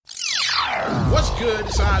What's good?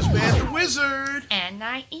 It's Ozman the Wizard. And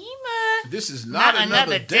Naima. This is not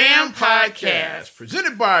another damn podcast.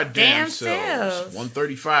 Presented by our damn selves.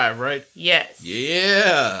 135, right? Yes.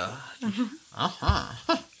 Yeah.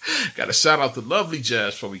 Got to shout out to Lovely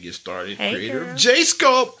Jazz before we get started. Hey, Creator girl. of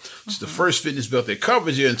J-Scope. It's the first fitness belt that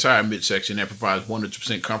covers your entire midsection and provides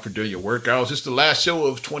 100% comfort during your workouts. It's the last show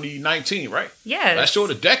of 2019, right? Yes. Last show of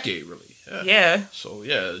the decade, really. Yeah. So,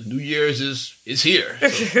 yeah, New Year's is here.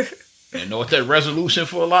 So, and know what that resolution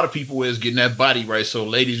for a lot of people is? Getting that body right. So,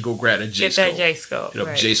 ladies, go grab that J-Scope. Get that J-Scope. Hit up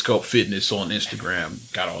right. J-Scope Fitness on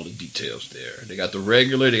Instagram. Got all the details there. They got the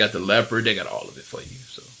regular, they got the leopard, they got all of it for you.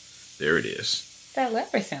 So, there it is. That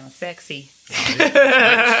leopard sounds sexy. Nice.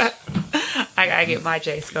 I gotta get my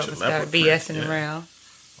J-Scope and start BSing around.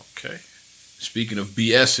 Okay. Speaking of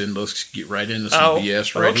BSing, let's get right into some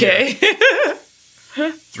BS right here.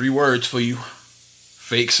 Okay. 3 words for you.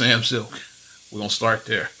 Fake Sam Silk. We're going to start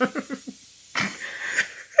there.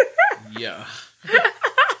 Yeah.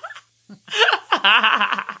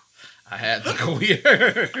 I had to go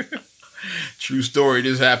here. True story.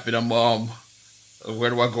 This happened. Where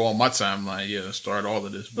do I go on my timeline? Yeah, start all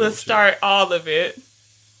of this bullshit. Let's start all of it.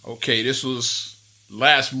 Okay, this was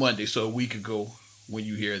last Monday, so a week ago when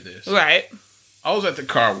you hear this. Right. I was at the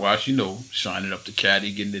car wash, shining up the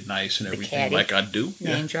caddy, getting it nice and everything like I do.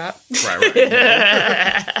 Name drop.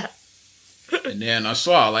 Right. And then I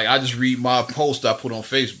saw, I just read my post I put on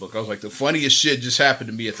Facebook. I was like, the funniest shit just happened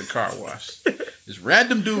to me at the car wash. This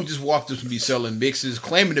random dude just walked up to me selling mixes,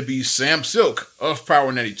 claiming to be Sam Silk of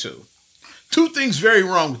Power 92. 2 things very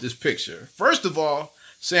wrong with this picture. First of all,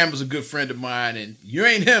 Sam was a good friend of mine, and you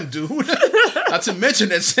ain't him, dude. Not to mention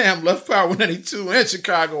that Sam left Power 92 in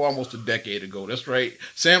Chicago almost a decade ago. That's right.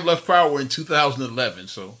 Sam left Power in 2011,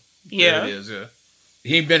 so there it is. Yeah.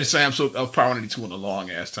 He ain't been to Sam Silk of Power 92 in a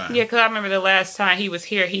long-ass time. Yeah, because I remember the last time he was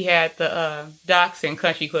here, he had the Docks in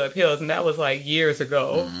Country Club Hills, and that was years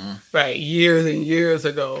ago. Mm-hmm. Right, years and years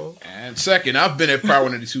ago. And second, I've been at Power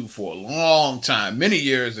 92 for a long time, many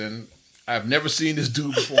years, and I've never seen this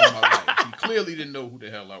dude before in my life. He clearly didn't know who the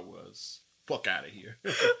hell I was. Fuck out of here.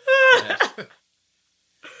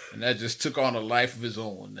 And that just took on a life of his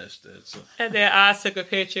own. And then I took a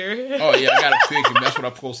picture. Oh, yeah, I got a pic, and that's what I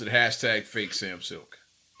posted, hashtag fake Sam Silk.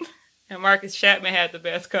 And Marcus Chapman had the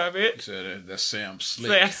best comment. He said, that's Sam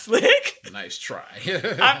Slick. Sam Slick. Nice try.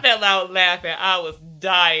 I fell out laughing. I was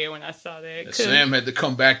dying when I saw that. Sam had to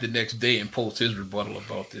come back the next day and post his rebuttal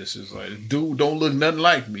about this. It's like, dude, don't look nothing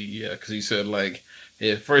like me. Yeah, because he said,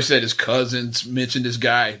 first said his cousins mentioned this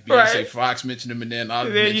guy. Beyonce Fox mentioned him, and then I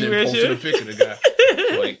posted a picture of the guy.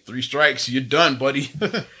 3 strikes, you're done, buddy.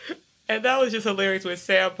 And that was just hilarious when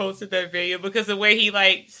Sam posted that video because the way he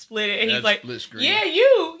split it, and he's like, split screen. yeah,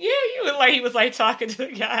 you. And he was talking to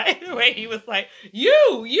the guy. The way he was like, you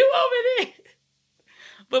over there.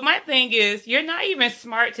 But my thing is, you're not even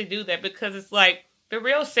smart to do that because it's the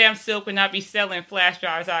real Sam Silk would not be selling flash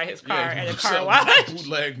drives out of his car at a car wash.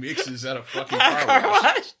 Bootleg mixes at a fucking car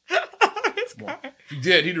wash. Well, if he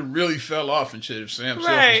did, he'd have really fell off and shit if Sam Silk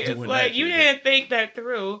was doing that. You didn't think that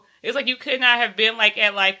through. It's you could not have been at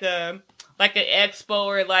an expo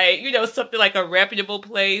or something like a reputable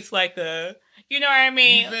place, you know what I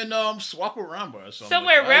mean? Even Swaparamba or something.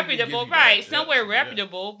 Somewhere reputable, right? Somewhere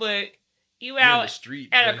reputable, but you out street,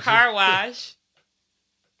 at a car wash.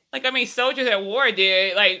 Soldiers at war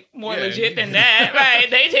did more legit than that,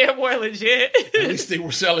 right? They did more legit. At least they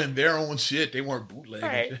were selling their own shit. They weren't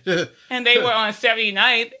bootlegging. Right. And they were on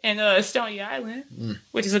 79th and Stony Island,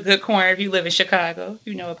 which is a good corner if you live in Chicago.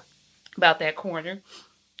 You know about that corner.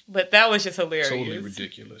 But that was just hilarious. Totally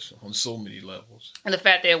ridiculous on so many levels. And the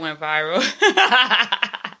fact that it went viral.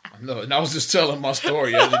 No, and I was just telling my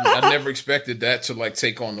story. I never expected that to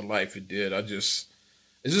take on the life it did.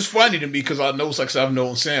 It's just funny to me because I know, I've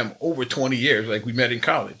known Sam over 20 years. We met in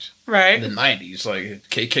college. Right. In the 90s,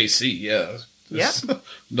 KKC, yeah. Yep.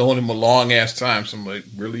 Known him a long ass time. So I'm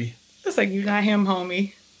really? It's you're not him,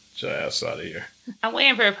 homie. Get your ass out of here. I'm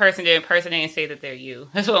waiting for a person to impersonate and say that they're you.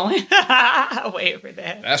 That's what I'm waiting for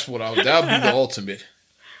that. That would be the ultimate.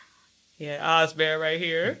 Yeah, Ozman right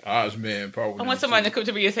here. Ozman, probably. I want somebody to come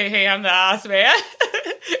to me and say, hey, I'm the Ozman.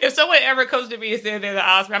 If someone ever comes to me and says they're the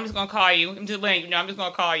Ozman, I'm just going to call you. I'm just letting you know, I'm just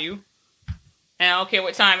going to call you. And I don't care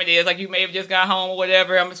what time it is. You may have just got home or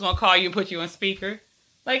whatever. I'm just going to call you and put you on speaker.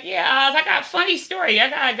 Yeah, Oz, I got a funny story. I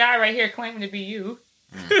got a guy right here claiming to be you.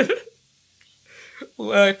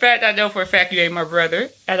 Well, in fact, I know for a fact you ain't my brother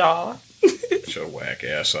at all. Get your whack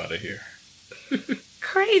ass out of here.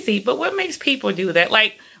 Crazy, but what makes people do that?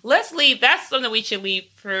 Let's leave. That's something we should leave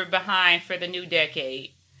behind for the new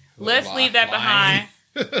decade. Let's leave that behind.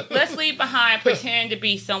 Let's leave behind pretend to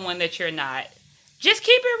be someone that you're not. just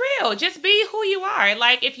keep it real. Just be who you are.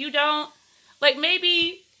 Like, if you don't, like,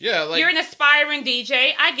 maybe you're an aspiring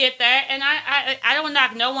DJ. I get that. And I don't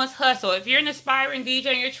knock no one's hustle. If you're an aspiring DJ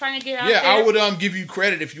and you're trying to get out there. I would give you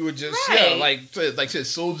credit if you were just, like said,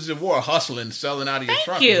 soldiers of war, hustling, selling out of your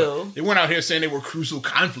trunk. You. They weren't out here saying they were crucial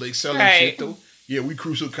conflict, selling shit, though. Yeah, we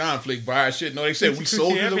crucial conflict, buy our shit. No, they said we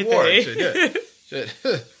soldiers of war. Shit.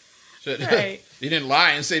 Right. They didn't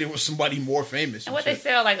lie and say there was somebody more famous. And what they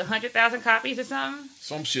sell, like 100,000 copies or something?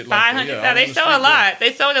 Some shit like that. 500,000. They sold a lot.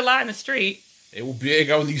 They sold a lot in the street. They were big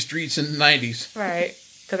out in these streets in the 90s. Right.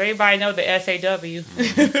 Because everybody know the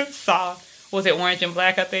SAW. Saw. Was it Orange and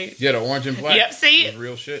Black, I think? Yeah, the Orange and Black. Yep, see? It was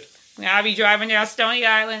real shit. Now I be driving down Stony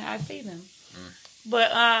Island, I see them. But,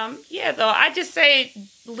 though, I just say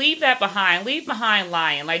leave that behind. Leave behind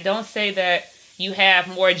lying. Like, don't say that you have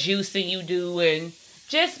more juice than you do, and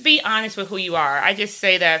just be honest with who you are. I just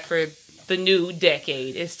say that for the new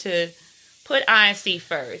decade, is to put honesty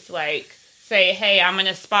first. Like, say, hey, I'm an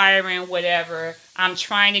aspiring whatever. I'm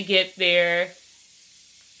trying to get there.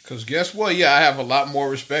 Because guess what? Yeah, I have a lot more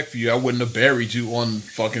respect for you. I wouldn't have buried you on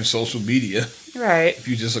fucking social media. Right. If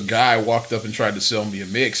you just a guy walked up and tried to sell me a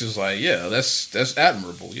mix, it's like, yeah, that's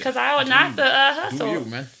admirable. Because I would not the hustle. Do you,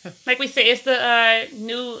 man? Like we say, it's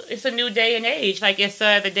it's a new day and age. Like, it's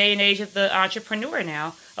the day and age of the entrepreneur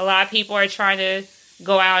now. A lot of people are trying to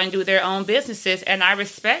go out and do their own businesses, and I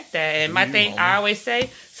respect that. And I always say,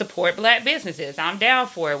 support Black businesses. I'm down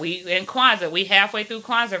for it. We in Kwanzaa, we halfway through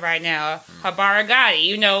Kwanzaa right now. Habara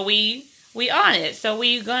Gotti, we on it. So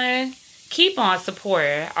we gonna keep on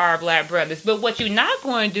supporting our Black brothers. But what you're not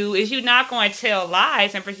going to do is you're not going to tell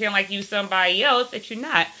lies and pretend like you somebody else that you're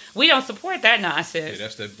not. We don't support that nonsense. Yeah,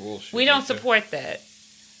 that's that bullshit. We don't support that.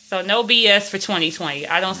 So no BS for 2020.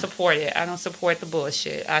 I don't support it. I don't support the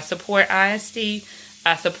bullshit. I support honesty.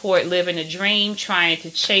 I support living a dream, trying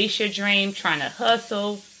to chase your dream, trying to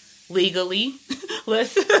hustle legally.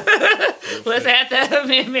 let's add that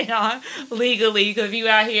amendment on legally, because you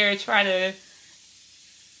out here trying to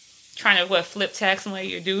flip tax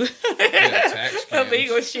money or do tax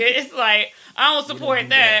illegal shit. It's like, I don't support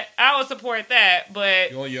that. I don't support that. But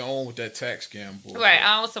you're on your own with that tax scam bullshit. Right,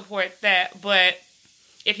 I don't support that. But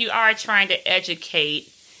if you are trying to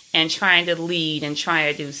educate and trying to lead and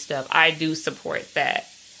trying to do stuff, I do support that.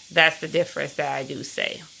 That's the difference that I do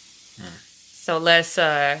say. So let's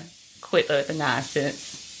quit the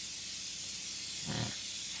nonsense.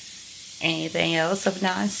 Anything else of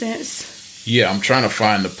nonsense? Yeah, I'm trying to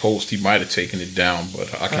find the post. He might have taken it down,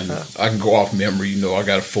 but I can go off memory. I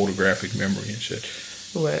got a photographic memory and shit.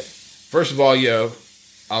 What? First of all, yeah,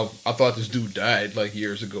 I thought this dude died like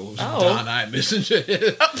years ago. It was Don Imus and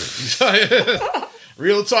shit.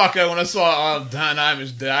 Real talk, when I saw Don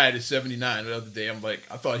Imus died at 79 the other day, I'm like,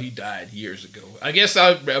 I thought he died years ago. I guess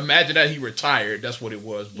I imagine that he retired. That's what it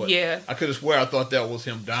was. But yeah. I could have swear I thought that was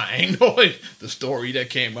him dying. Like the story that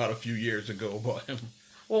came out a few years ago about him.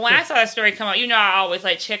 Well, when I saw that story come out, I always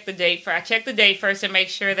check the date first. I check the date first and make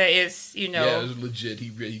sure that it's, Yeah, it was legit. He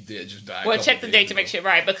really did just die. Well, check the date to make sure,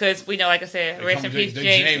 right? Because we know, like I said, rest in peace,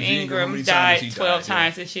 James Ingram died 12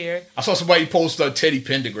 times this year. I saw somebody post Teddy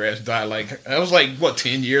Pendergrass died. That was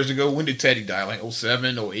 10 years ago? When did Teddy die?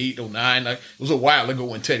 07, 08, 09? It was a while ago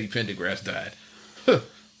when Teddy Pendergrass died.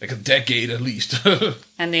 Like a decade at least.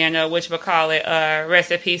 And then, rest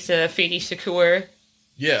in peace to Fidi Shakur.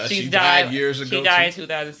 Yeah, she died years ago. She died in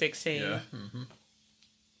 2016. Yeah. Mm-hmm.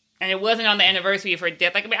 And it wasn't on the anniversary of her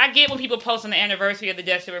death. I get when people post on the anniversary of the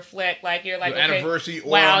death to reflect, you're like, the anniversary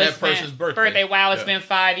or on that person's birthday. Wow, it's been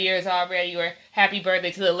 5 years already. Or happy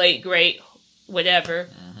birthday to the late, great, whatever.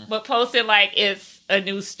 Mm-hmm. But post it like it's a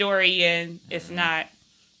new story and it's not.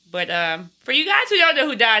 But for you guys who don't know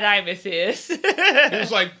who Don Imus is.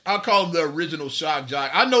 It was I'll call him the original shock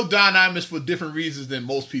jock. I know Don Imus for different reasons than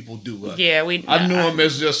most people do. I knew him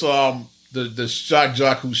as just the shock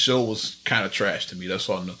jock whose show was kind of trash to me. That's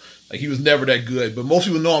all I know. He was never that good. But most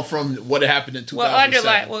people know him from what happened in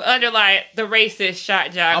 2007. Underline the racist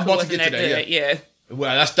shock jock. I'm about to get to that, yeah.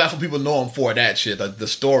 Well, that's what people know him for, that shit. The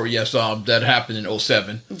story, that happened in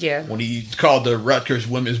 07. Yeah. When he called the Rutgers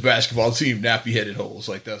women's basketball team nappy-headed hoes.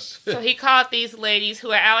 So he called these ladies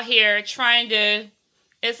who are out here trying to...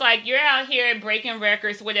 It's you're out here breaking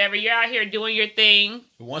records, whatever. You're out here doing your thing.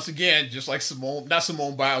 But once again, just like not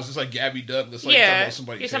Simone Biles, just like Gabby Douglas. You're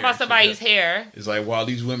talking about somebody's hair. It's while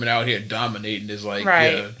these women out here dominating, it's right.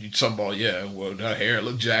 Yeah, you're talking about, her hair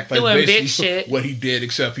looked jacked. Doing big shit. What he did,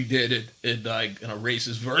 except he did it in a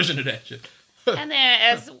racist version of that shit. And then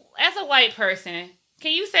as a white person,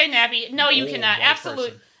 can you say nappy? No, you cannot.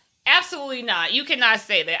 Absolutely not. You cannot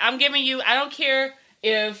say that. I'm giving you, I don't care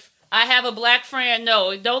if I have a black friend.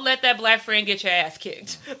 No, don't let that black friend get your ass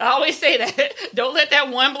kicked. I always say that. Don't let that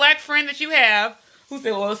one black friend that you have who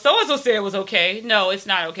said, well, so-and-so said it was okay. No, it's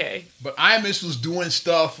not okay. But Imus was doing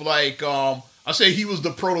stuff like, I say he was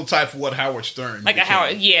the prototype for what Howard Stern like became. A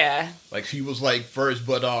Howard, yeah. Like, he was like first,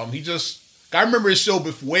 but he just... I remember his show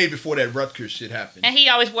way before that Rutgers shit happened. And he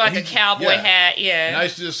always wore like a cowboy hat, yeah. And I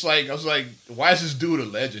was like, why is this dude a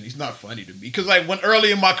legend? He's not funny to me. Because like when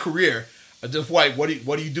early in my career, I just like, what do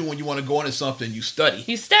you do when you want to go into something? You study.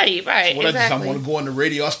 You study, right? So exactly. I want to go on the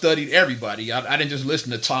radio. I studied everybody. I didn't just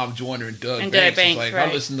listen to Tom Joyner and Doug Banks. Like, right.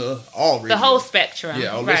 I listened to all radio. The whole spectrum.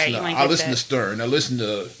 Yeah, I listen to Stern. I listen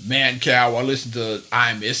to Mancow. I listen to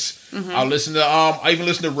Imus. Mm-hmm. I even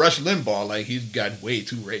listened to Rush Limbaugh. Like, he's got way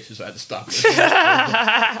too racist. I had to stop listening.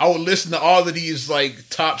 I would listen to all of these like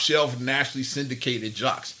top shelf nationally syndicated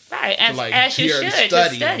jocks. Right, as you should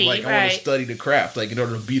study. Like, I want to study the craft. Like, in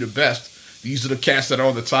order to be the best. These are the cats that are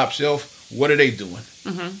on the top shelf. What are they doing?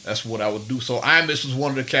 Mm-hmm. That's what I would do. So Imus was one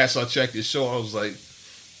of the cats I checked his show. I was like,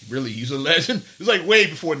 really? He's a legend? It's like way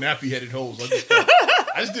before Nappy Headed Hoes.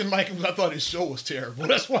 I just didn't like him because I thought his show was terrible.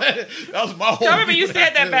 That's why that was my whole. I remember you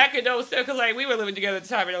said that back in 07 because like we were living together at the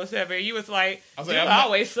time in 07. You was like, you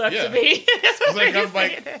always suck to me.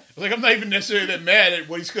 I'm not even necessarily that mad at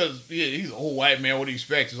what he's because he's an old white man. What do you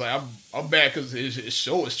expect? It's like I'm mad because his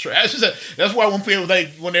show is trash. That's why when people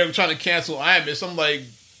when they were trying to cancel Imus, I'm like,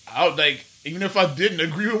 I was like. Even if I didn't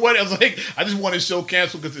agree with what I was like, I just want his show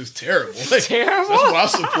canceled because it's terrible. Like, terrible. That's what I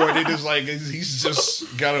supported. It's like he's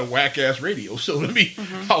just got a whack ass radio show to me.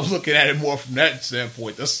 Mm-hmm. I was looking at it more from that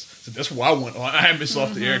standpoint. That's why I went on. I missed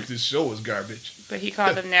off the air because his show was garbage. But he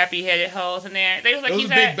called them nappy headed hoes, and they was like, he's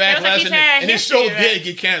had a big backlash, and his show did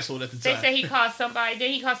get canceled at the time. They said he called somebody. Then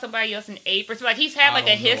he called somebody else an ape or something. Like he's had like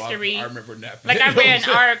a history. I remember nappy. Like I read an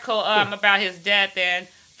article about his death and.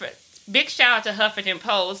 Big shout out to Huffington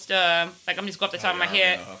Post. Like I'm just going off the top of my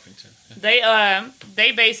head.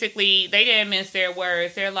 They basically they didn't mince their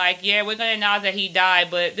words. They're like, yeah, we're gonna acknowledge that he died,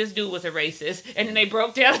 but this dude was a racist. And then they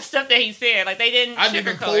broke down the stuff that he said. Like they didn't. I didn't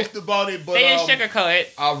even post about it, but they didn't sugarcoat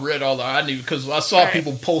it. I read all that. I knew because I saw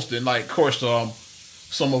people posting. Like, of course,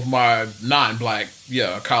 some of my non-black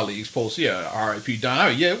colleagues post, R.I.P.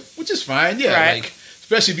 Don. Which is fine. Yeah, right. Like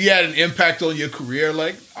especially if you had an impact on your career,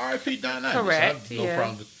 like R.I.P. Don. Correct. So I have no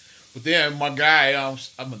problem. But then my guy, I'm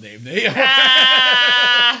gonna name him.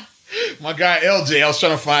 My guy LJ, I was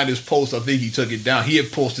trying to find his post. I think he took it down. He had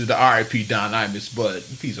posted the R.I.P. Don Imus, but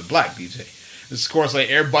he's a black DJ. Of course, like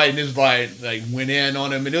everybody in his like went in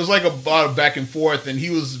on him, and it was like about a back and forth. And he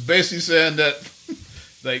was basically saying that,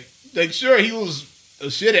 like sure he was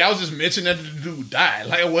shitty. I was just mentioning that the dude died.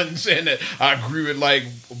 Like I wasn't saying that I agree with like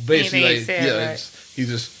basically he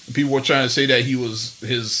just people were trying to say that he was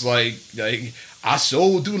his like. I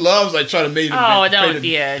so do love like try to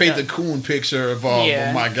paint the coon picture of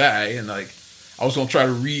my guy, and like I was gonna try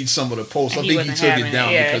to read some of the posts. I think he took it down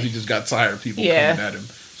because he just got tired of people coming at him.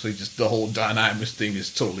 So he just the whole Don Imus thing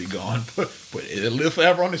is totally gone, but it'll live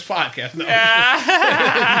forever on this podcast now.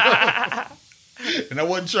 And I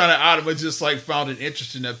wasn't trying to out him. I just like found it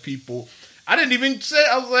interesting that people. I didn't even say.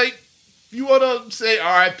 I was like, you want to say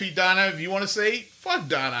R.I.P. Don Imus? If you want to say fuck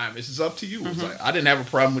Don Imus, it's up to you. Mm-hmm. It's like I didn't have a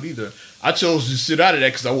problem with either. I chose to sit out of that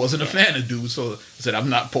because I wasn't a fan of dude. So I said I'm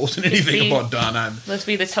not posting anything about Don Imus. Let's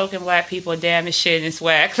be the token black people. Damn this shit and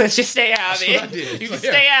swag. Let's just stay out of it. That's what I did. You can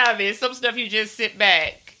stay out of it. Some stuff you just sit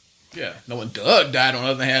back. Yeah. No, when Doug died, on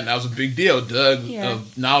the other hand, that was a big deal. Doug,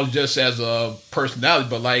 not just as a personality,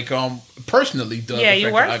 but like personally, Doug. Yeah,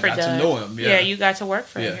 you worked for Doug. I got to know him. Yeah, you got to work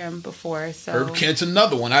for him before. So Herb Kent's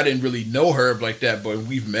another one. I didn't really know Herb like that, but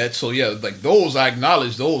we've met. So yeah, like those, I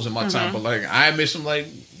acknowledge those in my time. But like I miss him. Like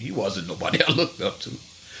he wasn't nobody I looked up to.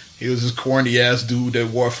 He was this corny ass dude that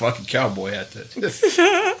wore a fucking cowboy hat.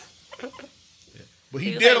 But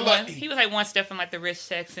he did like a lot. He was like one step from like the Rich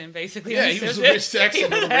Texan, basically. Yeah, he was a Rich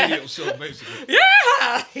Texan on the radio show, basically.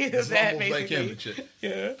 Yeah, he was that almost basically. Like him and shit.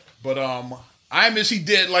 Yeah. But Imus, he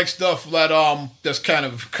did like stuff that that's kind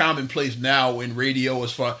of commonplace now in radio.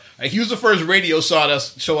 As far like he was the first radio show I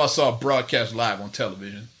saw broadcast live on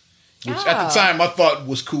television, which at the time I thought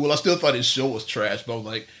was cool. I still thought his show was trash, but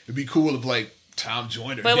like it'd be cool if like Tom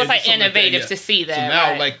Joyner. But it was like innovative to see that. So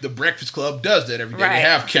now like the Breakfast Club does that every day. They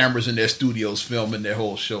have cameras in their studios filming their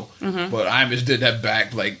whole show. Mm-hmm. But Imus did that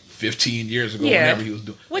back like 15 years ago, whenever he was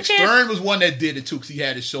doing. Stern was one that did it too, because he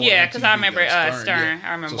had his show. Yeah, because I remember Stern.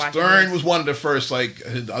 I remember watching. Stern was one of the first. Like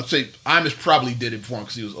I'd say Imus probably did it before him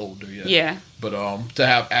because he was older. Yeah. But to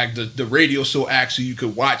have the radio so actually you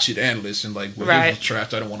could watch it and listen. Like well, right. His was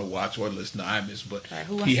trash, I don't want to watch or listen to Imus. But right.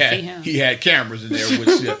 Who wants he to had see him? he had cameras in there,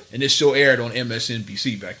 which and this show aired on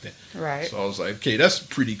MSNBC back then. Right. So I was like, okay, that's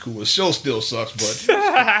pretty cool. The show still sucks, but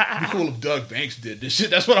it'd be cool if Doug Banks did this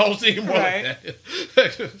shit. That's what I was thinking more right. like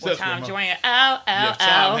that. What Tom Joyner? Ow, yeah,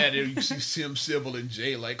 ow. Tom had it. You see Sim, Sybil, and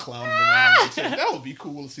Jay like clowning around. Like, that would be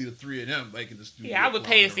cool to see the three of them like in the studio. Yeah, I would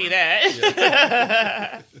pay to see that.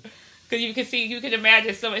 Yeah. Because you can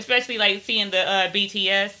imagine some, especially like seeing the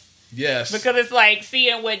BTS. Yes. Because it's like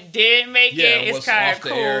seeing what didn't make it. It's kind of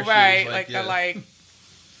cool, right?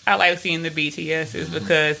 I like seeing the BTSs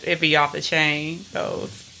because it be off the chain. So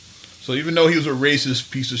even though he was a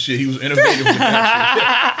racist piece of shit, he was innovative with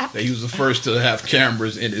that shit. That he was the first to have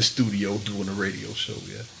cameras in his studio doing a radio show.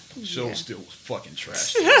 Yeah. The show still was fucking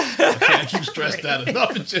trash. I can't keep stressed out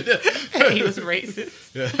enough and shit. He was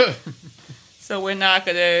racist. Yeah. So we're not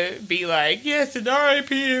gonna be like, yes, and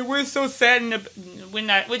R.I.P. We're so sad.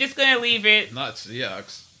 We're just gonna leave it. Nuts. Yeah.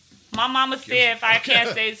 My mama said if I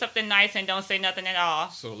can't say something nice and don't say nothing at all.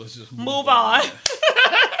 So let's just move on.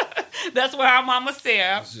 That's what our mama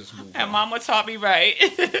said. Let's just move and on. Mama taught me right.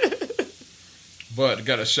 But I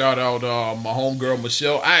got to shout out my homegirl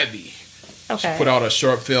Michelle Ivy. Okay. She put out a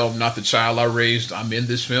short film, Not the Child I Raised. I'm in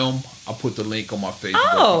this film. I'll put the link on my Facebook.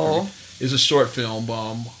 Oh. It's a short film.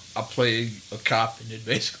 I play a cop in it,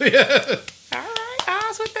 basically. All right.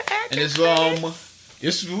 Eyes with the acting.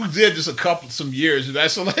 And we did just some years.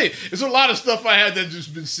 So like, it's a lot of stuff I had that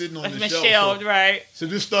just been sitting on the shelf. Shelved, right? So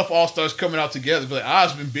this stuff all starts coming out together. But like,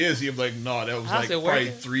 I've been busy. I'm like, no, that was like probably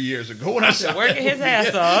 3 years ago when I started working his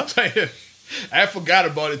ass off. I forgot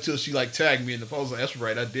about it until she like tagged me in the post. I was like, that's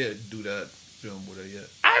right, I did do that film with her. Yeah,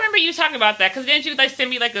 I remember you talking about that because didn't you like send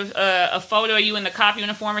me like a photo of you in the cop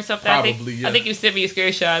uniform or something? Probably, yeah. I think you sent me a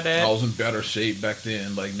screenshot of that. I was in better shape back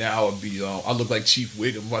then. Like now, I look like Chief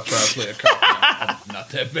Wiggum if I try to play a cop. I'm not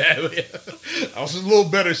that bad. But yeah. I was in a little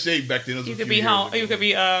better shape back then. You could be home. You could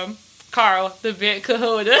be Carl, the Big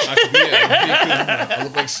Kahuna. I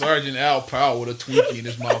look like Sergeant Al Powell with a Twinkie in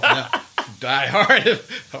his mouth now. Die Hard.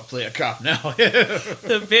 I'll play a cop now.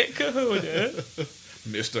 The Big Kahuna.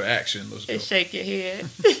 Mr. Action. Let's go. And shake your head.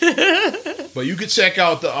 But you can check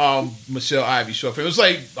out the Michelle Ivy short film. It's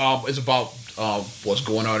like it's about what's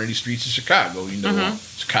going on in these streets of Chicago. You know,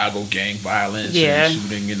 Chicago gang violence and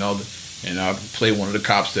shooting and all that. And I play one of the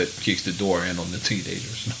cops that kicks the door in on the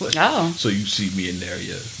teenagers. Oh. So you see me in there,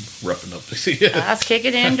 roughing up. I was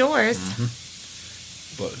kicking indoors.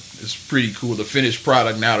 But it's pretty cool. The finished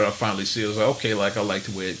product now that I finally see, I was like, okay, like I like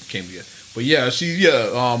the way it came together. But yeah, she's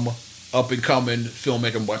up and coming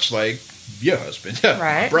filmmaker, much like your husband,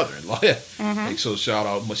 my brother-in-law. Like, so shout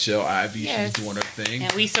out Michelle Ivy. Yes. She's doing her thing.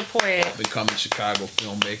 And we support it. Up and coming Chicago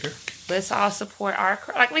filmmaker. Let's all support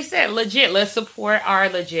like we said, legit. Let's support our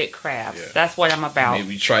legit crafts. Yeah. That's what I'm about.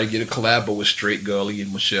 Maybe try to get a collab with Straight Gully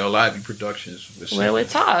and Michelle Ivy Productions. We'll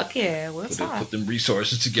talk. Yeah, we'll talk. Put them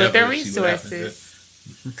resources together. Put their resources.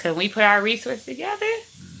 Can we put our resources together?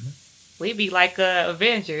 We be like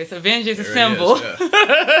Avengers. Avengers assemble.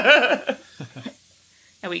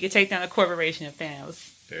 And we could take down the corporation of Thanos.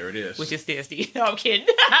 There it is. Which is Disney. No, I'm kidding.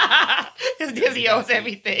 Because Disney owns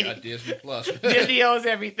everything. Got Disney Plus. Disney owns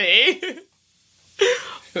everything.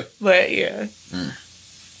 But yeah.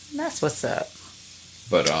 That's what's up.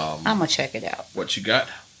 But I'm gonna check it out. What you got?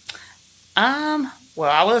 Well,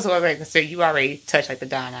 I was going to say you already touched like the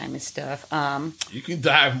Don Imus stuff. You can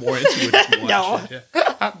dive more into it if you want. No,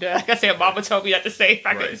 I'm done. Like I said, Mama told me not to say if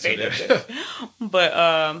I couldn't say nothing. But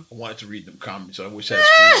I wanted to read them comments. So I wish I had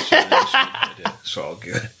screenshot. It's all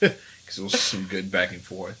good because it was some good back and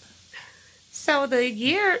forth. So the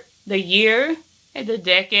year, and the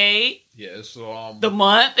decade. Yeah. So the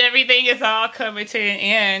month, everything is all coming to an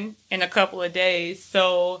end in a couple of days.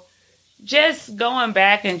 So. Just going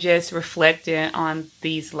back and just reflecting on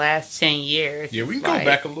these last 10 years. Yeah, we can go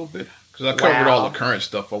back a little bit. Because I covered all the current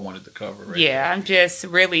stuff I wanted to cover. Right there. I'm just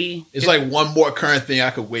really... It's like one more current thing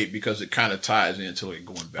I could wait because it kind of ties into it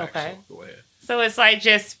going back. Okay. So go ahead. So it's like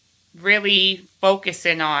just really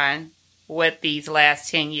focusing on what these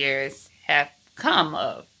last 10 years have come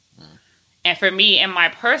of. And for me, in my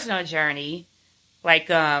personal journey,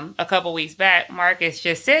 like a couple weeks back, Marcus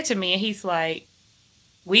just said to me, and he's like,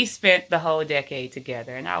 we spent the whole decade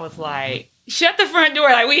together. And I was like, shut the front door.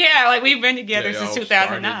 Like, we've been together since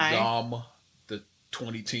 2009. Started, the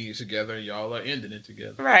 20 teens together, and y'all are ending it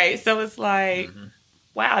together. Right. So it's like,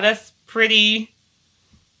 wow, that's pretty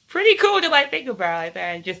cool to like think about like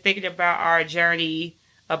that. And just thinking about our journey,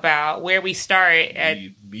 about where we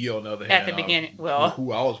started me on the other hand, at the beginning. Well,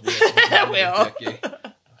 who I was with.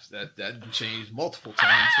 That changed multiple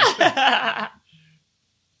times.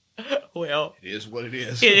 Well, it is what it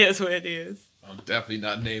is. it is what it is. I'm definitely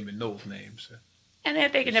not naming those names. And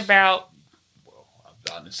then thinking about Well, I've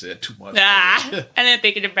done said too much. and then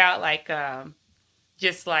thinking about like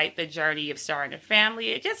just like the journey of starting a family.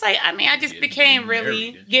 It just like I just became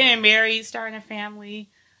really getting married, starting a family.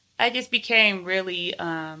 I just became really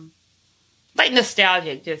like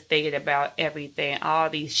nostalgic just thinking about everything, all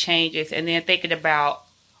these changes, and then thinking about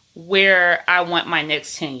where I want my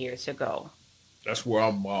next 10 years to go. That's where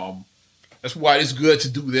I'm. That's why it's good to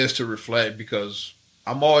do this, to reflect, because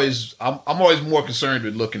I'm always more concerned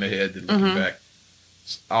with looking ahead than looking back.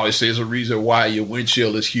 I always say there's a reason why your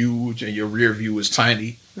windshield is huge and your rear view is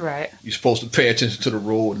tiny. Right. You're supposed to pay attention to the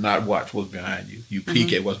road and not watch what's behind you. You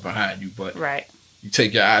peek at what's behind you, but right. You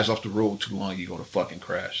take your eyes off the road too long, you're gonna fucking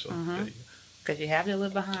crash. So. Because you have to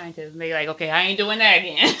look behind to be like, okay, I ain't doing that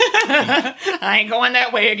again. I ain't going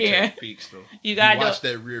that way again. Peaks, though. You gotta watch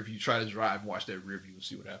that rear view. Try to drive and watch that rear view and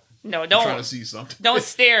see what happens. No, don't. Try to see something. Don't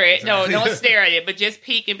stare at it. Exactly. No, don't stare at it. But just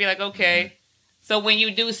peek and be like, okay. So when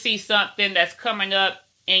you do see something that's coming up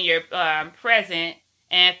in your present,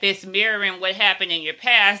 and if it's mirroring what happened in your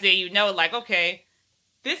past, then you know, like, okay,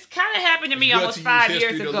 this kind of happened to me almost 5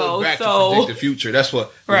 years ago. So to predict the future. That's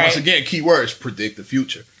what. Right. Once again, key words: predict the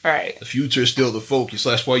future. Right. The future is still the focus.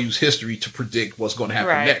 So that's why I use history to predict what's going to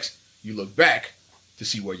happen next. You look back to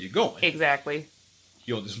see where you're going. Exactly.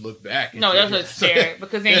 You don't just look back. No, that's what stare,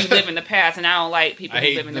 because then you live in the past, and I don't like people who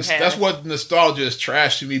live in the past. That's what nostalgia is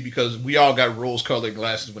trash to me, because we all got rose-colored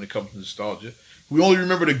glasses when it comes to nostalgia. We only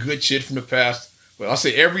remember the good shit from the past. But I'll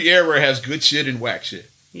say every era has good shit and whack shit.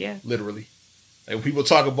 Yeah. Literally. Like when people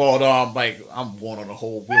talk about, like, I'm going on a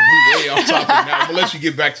whole, we're way off topic now, but let's you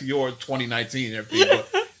get back to your 2019 and everything.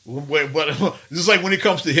 But just like when it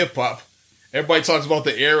comes to hip-hop, everybody talks about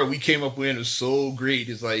the era we came up with, and it was so great.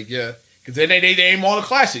 It's like, yeah. Because then they aim all the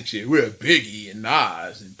classic shit. We had Biggie and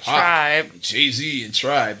Nas and Pop Tribe. and Jay-Z and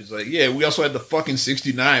Tribe. It's like, yeah, we also had the fucking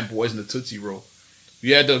 69 boys in the Tootsie Roll.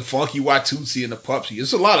 We had the Funky Watusi and the Pupsy.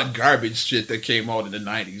 It's a lot of garbage shit that came out in the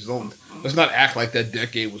 90s. Let's not act like that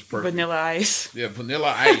decade was perfect. Vanilla Ice. Yeah,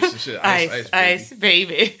 Vanilla Ice and shit. Ice,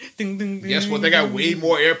 baby. Ding, ding, ding, guess what? They got way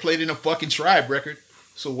more airplay than a fucking Tribe record.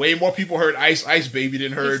 So way more people heard Ice Baby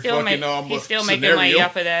than heard fucking he's still making money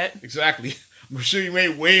off of that. Exactly. I'm sure you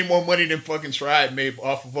made way more money than fucking Tribe made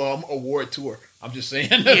off of award tour. I'm just saying.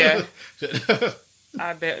 Yeah.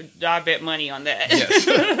 I bet money on that. Yes.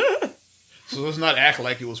 So let's not act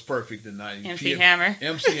like it was perfect in the 90s. MC Hammer.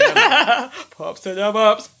 MC Hammer. Pops and the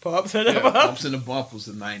bumps. Pops and the bumps. Pumps and the Bump was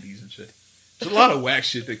the 90s and shit. There's a lot of whack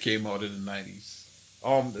shit that came out in the 90s.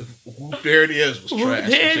 Whoop There It Is was trash.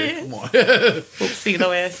 There it is. Come on. Whoop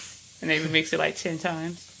CeeLo and they remixed it like 10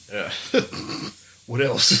 times. Yeah. What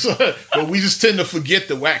else? But we just tend to forget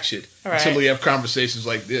the whack shit until we have conversations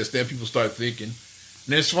like this. Then people start thinking.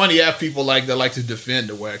 And it's funny, you have people like that like to defend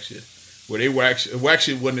the whack shit. Where they whack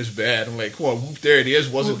shit wasn't as bad. I'm like, come on, Whoop There It Is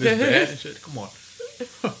wasn't this bad and shit. Come on.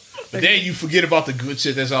 But then you forget about the good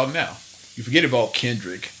shit that's out now. You forget about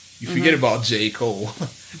Kendrick. You forget about J. Cole.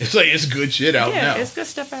 It's like, it's good shit out now. Yeah, it's good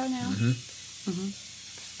stuff out now.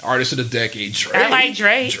 Artist of the decade, Drake. I like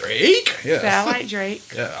Drake. Drake? Yeah. I like Drake.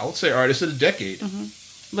 Yeah, I would say artist of the decade.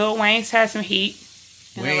 Lil Wayne's had some heat.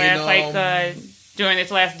 In the last, during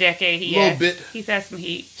this last decade, he's had some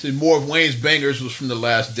heat. See, more of Wayne's bangers was from the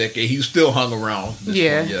last decade. He still hung around. He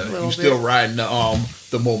was still riding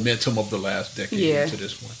the momentum of the last decade into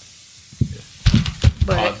this one. Yeah.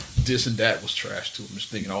 But this and that was trash too. I'm just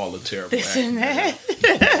thinking all the terrible. This and that.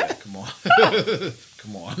 Yeah, come on,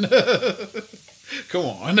 come on, come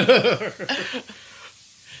on.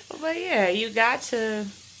 But yeah, you got to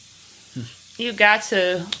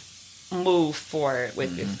move forward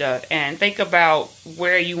with your stuff and think about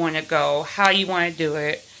where you want to go, how you want to do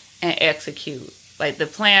it, and execute. Like the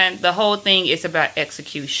plan, the whole thing is about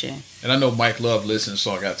execution. And I know Mike Love listens,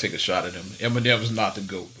 so I got to take a shot at him. Eminem is not the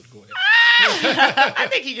GOAT, but go ahead. I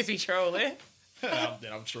think he just be trolling.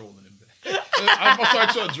 I'm trolling him. I'm gonna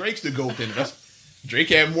start showing Drake's the GOAT. Then Drake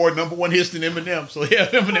had more #1 hits than Eminem, so yeah,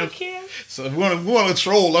 Eminem. So if we want to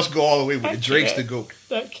troll, let's go all the way with it. Drake's the GOAT.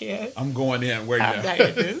 I can't. I'm going in. Where I'm not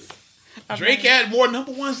at this. Drake had more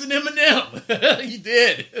 #1s than Eminem. He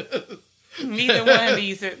did. Neither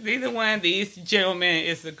one of these gentlemen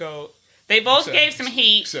is the GOAT. They both gave some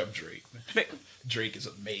heat. Except Drake. Drake is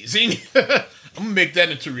amazing. I'm gonna make that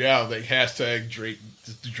into reality. Like, hashtag Drake.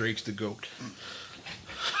 Drake's the GOAT.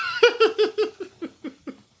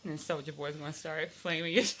 And Soulja Boy's gonna start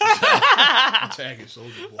flaming you. Tagging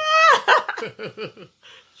Soulja Boy.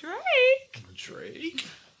 Drake.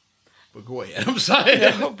 But go ahead. I'm sorry.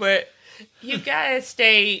 No, but You gotta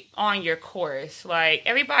stay on your course. Like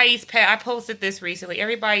everybody's path, I posted this recently.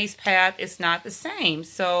 Everybody's path is not the same.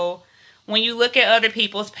 So when you look at other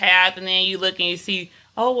people's path, and then you look and you see,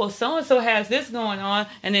 oh well, so and so has this going on,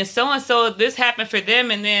 and then so and so this happened for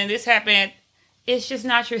them, and then this happened. It's just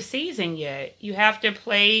not your season yet. You have to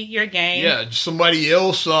play your game. Yeah, somebody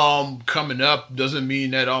else coming up doesn't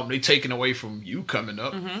mean that they taking away from you coming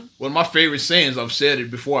up. Mm-hmm. One of my favorite sayings, I've said it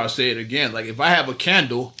before, I say it again. Like if I have a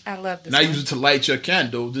candle, I love this. And I use it to light your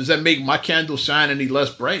candle, does that make my candle shine any less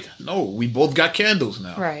bright? No, we both got candles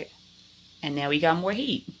now. Right. And now we got more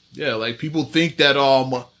heat. Yeah, like people think that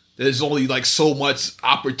there's only like so much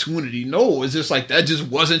opportunity. No, it's just like that just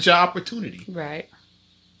wasn't your opportunity. Right.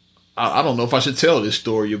 I don't know if I should tell this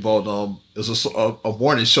story about it was a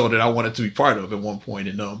morning show that I wanted to be part of at one point,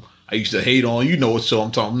 and I used to hate on, you know what show I'm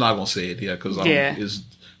talking. I'm not gonna say it here because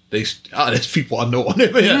there's people I know on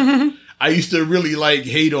it. Yeah. I used to really like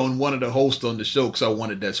hate on one of the hosts on the show because I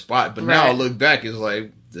wanted that spot, but now I look back, it's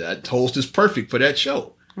like that host is perfect for that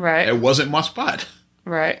show. Right, it wasn't my spot.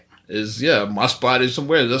 Right, my spot is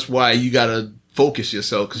somewhere. That's why you gotta focus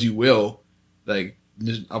yourself because you will. Like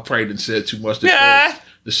I probably didn't say too much.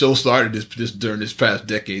 The show started this during this past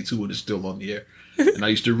decade too, and it's still on the air. And I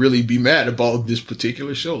used to really be mad about this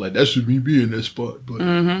particular show. Like that should be in that spot, but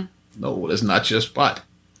no, that's not your spot.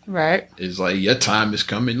 Right. It's like your time is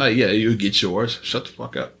coming. Like you'll get yours. Shut the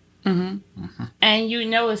fuck up. Mm-hmm. Mm-hmm. And you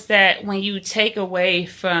notice that when you take away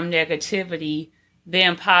from negativity,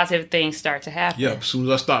 then positive things start to happen. Yeah. As soon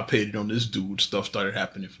as I stopped paying on this dude, stuff started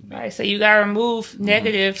happening for me. Right. So you gotta remove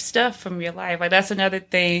negative stuff from your life. Like that's another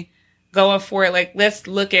thing. Going forward, like let's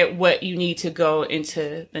look at what you need to go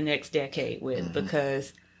into the next decade with,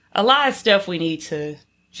 because a lot of stuff we need to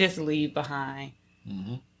just leave behind.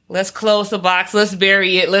 Mm-hmm. Let's close the box. Let's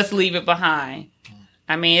bury it. Let's leave it behind.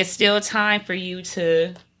 I mean, it's still time for you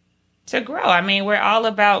to grow. I mean, we're all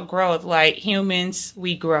about growth. Like humans,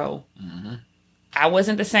 we grow. Mm-hmm. I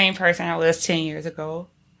wasn't the same person I was 10 years ago.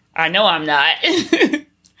 I know I'm not. I'm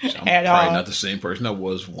probably not the same person I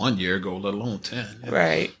was 1 year ago, let alone 10. Yeah.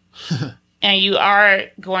 Right. And you are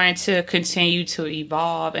going to continue to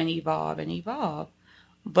evolve and evolve and evolve.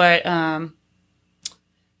 But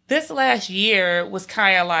this last year was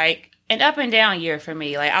kind of like an up and down year for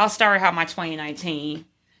me. Like I'll start out my 2019.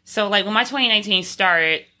 So like when my 2019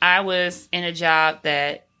 started, I was in a job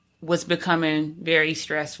that was becoming very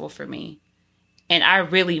stressful for me. And I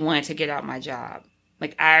really wanted to get out my job.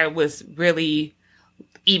 Like I was really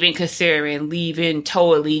even considering leaving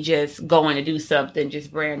totally, just going to do something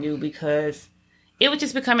just brand new because it was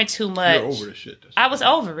just becoming too much. You're over the shit. I was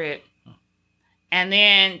over it. Oh. And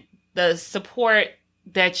then the support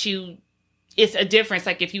that it's a difference.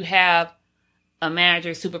 Like if you have a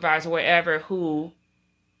manager, supervisor, whatever, who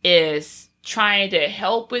is trying to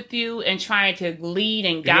help with you and trying to lead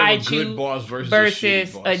and guide you, good boss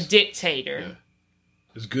versus a dictator. Yeah.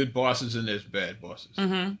 There's good bosses and there's bad bosses.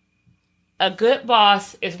 Mm-hmm. A good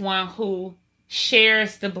boss is one who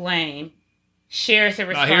shares the blame, shares the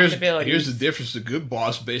responsibility. Here's the difference. The good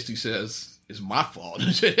boss basically says, it's my fault.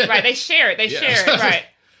 Right, they share it. Share it, right.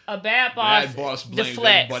 A bad boss blames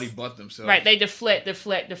deflects. Everybody but themselves. Right, they deflect.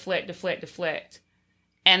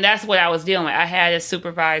 And that's what I was dealing with. I had a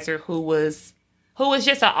supervisor who was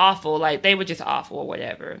just awful, like they were just awful or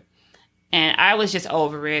whatever. And I was just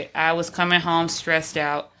over it. I was coming home stressed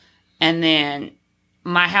out. And then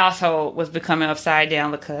my household was becoming upside down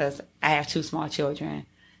because I have 2 small children.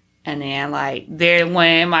 And then, like, they're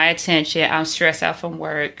wanting my attention. I'm stressed out from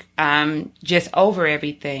work. I'm just over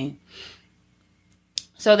everything.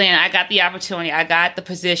 So then I got the opportunity. I got the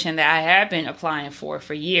position that I had been applying for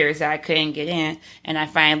years that I couldn't get in. And I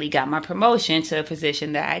finally got my promotion to a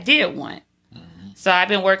position that I did want. Mm-hmm. So I've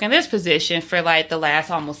been working this position for, like, the last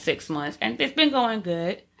almost 6 months. And it's been going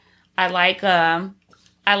good. I like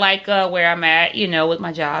where I'm at, with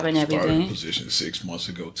my job and everything. Started a position 6 months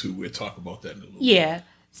ago, too. We'll talk about that in a little bit. Yeah.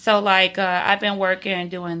 So, like, I've been working and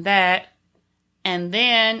doing that. And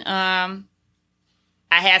then I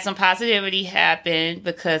had some positivity happen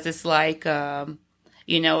because it's like, a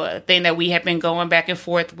thing that we have been going back and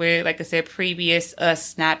forth with. Like I said, previous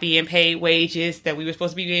us not being paid wages that we were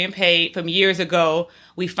supposed to be being paid from years ago.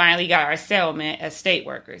 We finally got our settlement as state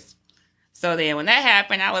workers. So then when that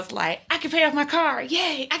happened, I was like, I can pay off my car.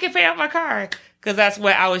 Yay, I can pay off my car. Because that's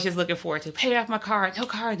what I was just looking forward to. Pay off my car. No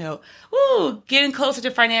car note. Woo, getting closer to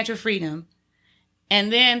financial freedom.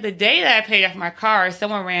 And then the day that I paid off my car,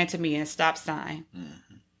 someone ran to me in a stop sign. Mm-hmm.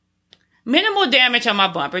 Minimal damage on my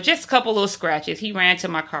bumper. Just a couple little scratches. He ran to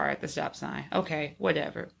my car at the stop sign. Okay,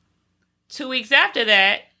 whatever. 2 weeks after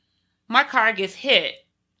that, my car gets hit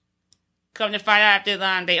Come to find out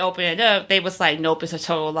after they opened it up, they was like, nope, it's a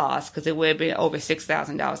total loss because it would have been over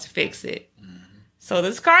 $6,000 to fix it. Mm-hmm. So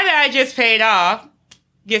this car that I just paid off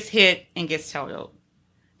gets hit and gets totaled.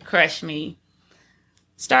 Crushed me.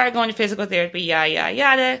 Started going to physical therapy, yada, yada,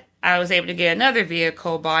 yada. I was able to get another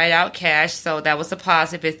vehicle, buy it out cash. So that was the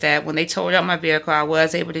positive, is that when they totaled up my vehicle, I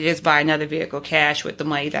was able to just buy another vehicle cash with the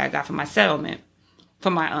money that I got from my settlement,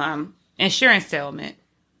 from my insurance settlement.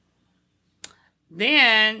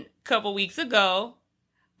 Then, a couple weeks ago,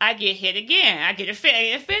 I get hit again. I get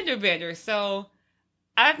a fender bender. So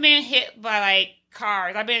I've been hit by like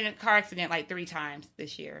cars. I've been in a car accident like 3 times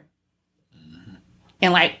this year. Mm-hmm.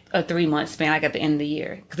 In like a 3-month span, like at the end of the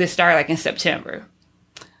year. Because it started like in September.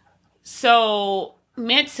 So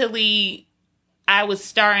mentally, I was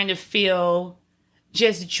starting to feel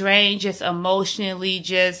just drained, just emotionally,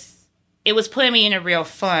 it was putting me in a real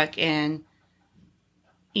funk. And,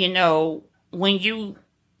 you know, when you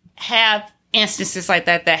have instances like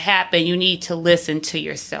that happen, you need to listen to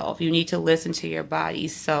yourself. You need to listen to your body.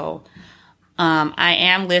 So I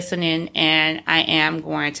am listening, and I am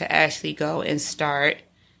going to actually go and start,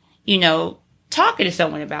 you know, talking to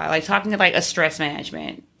someone about it, like talking to like a stress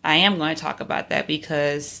management. I am going to talk about that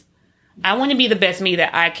because I want to be the best me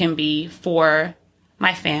that I can be for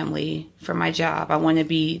my family, for my job. I want to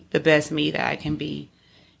be the best me that I can be.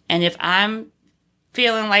 And if I'm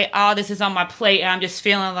feeling like, oh, this is on my plate, and I'm just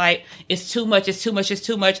feeling like it's too much,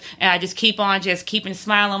 and I just keep on just keeping a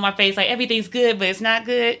smile on my face, like everything's good, but it's not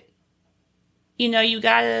good. You know, you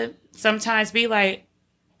gotta sometimes be like,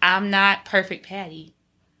 I'm not perfect Patty.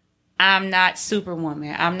 I'm not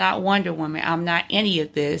Superwoman. I'm not Wonder Woman. I'm not any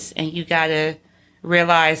of this. And you gotta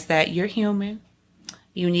realize that you're human.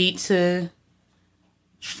 You need to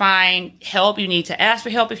find help. You need to ask for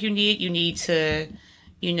help if you need. You need to,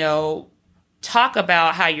 you know, talk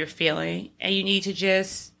about how you're feeling. And you need to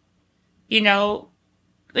just, you know,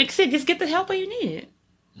 like I said, just get the help when you need it.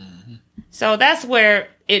 Mm-hmm. So that's where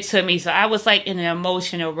it took me. So I was like in an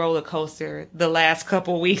emotional roller coaster the last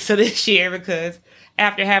couple of weeks of this year, because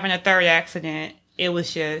after having a 3rd accident, it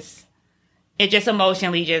just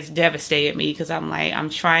emotionally just devastated me, because I'm like, I'm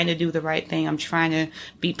trying to do the right thing. I'm trying to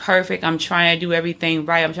be perfect. I'm trying to do everything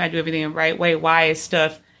right. I'm trying to do everything the right way. Why is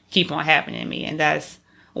stuff keep on happening to me? And that's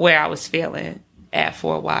where I was feeling at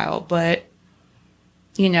for a while. But,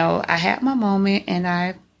 you know, I had my moment, and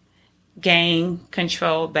I gained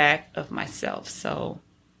control back of myself. So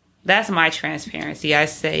that's my transparency. I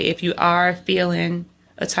say, if you are feeling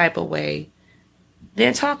a type of way,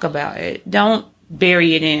 then talk about it. Don't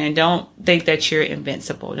bury it in. Don't think that you're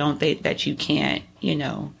invincible. Don't think that you can't, you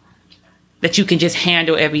know, that you can just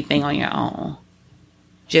handle everything on your own.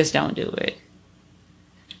 Just don't do it.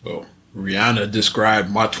 Well, Rihanna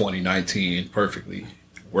described my 2019 perfectly.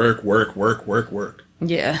 Work.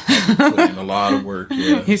 Yeah. Put in a lot of work.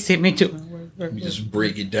 Yeah. You see me doing work. Let me just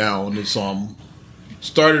break it down. It's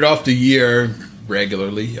started off the year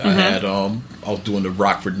regularly. Mm-hmm. I was doing the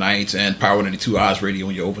Rockford Nights and Power 92 Oz Radio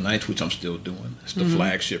on your overnights, which I'm still doing. It's the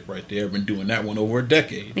flagship right there. I've been doing that one over a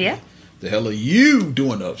decade. Yeah. The hell are you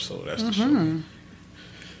doing up? So that's the show.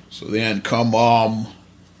 So then come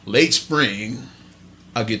late spring,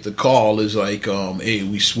 I get the call. It's like, hey,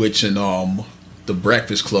 we switching the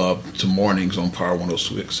Breakfast Club to mornings on Power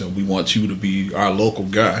 106, and we want you to be our local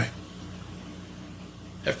guy.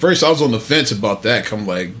 At first, I was on the fence about that. I'm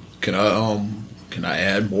like, can I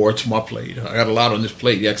add more to my plate? I got a lot on this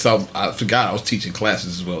plate. Yeah, because I forgot I was teaching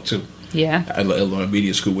classes as well, too. Yeah. At Illinois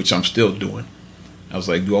Media School, which I'm still doing. I was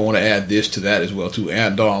like, do I want to add this to that as well, too?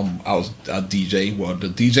 And I DJ. Well, the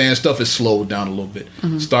DJing stuff has slowed down a little bit.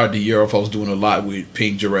 Mm-hmm. Started the year off, I was doing a lot with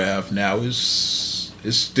Pink Giraffe. Now it's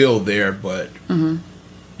still there, but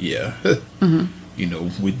yeah. Mm-hmm. You know,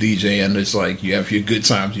 with DJing, it's like you have your good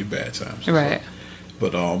times, your bad times. Right. So,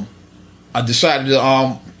 but I decided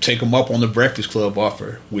to take them up on the Breakfast Club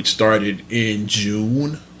offer, which started in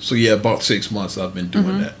June. So yeah, about 6 months I've been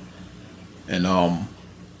doing that. And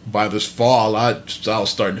by this fall, I was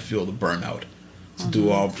starting to feel the burnout.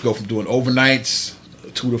 To go from doing overnights,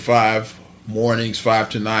 2 to 5, mornings 5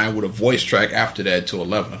 to 9, with a voice track after that till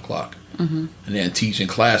 11 o'clock, and then teaching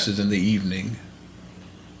classes in the evening.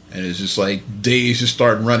 And it's just like days just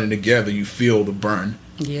start running together. You feel the burn.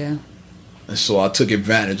 Yeah. And so I took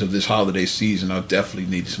advantage of this holiday season. I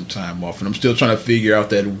definitely needed some time off. And I'm still trying to figure out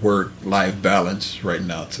that work-life balance right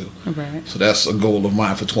now, too. Right. So that's a goal of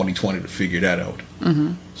mine for 2020, to figure that out.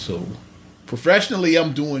 Mm-hmm. So professionally,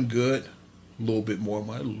 I'm doing good. A little bit more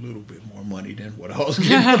money than what I was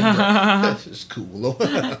getting. That's just cool.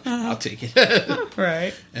 I'll take it.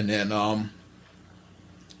 Right. And then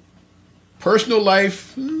personal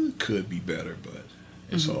life could be better, but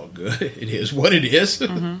It's all good. It is what it is.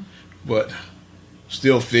 But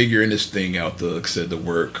still figuring this thing out, the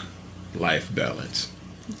work-life balance.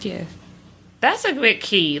 Yeah. That's a good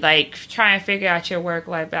key, like trying to figure out your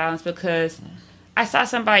work-life balance, because I saw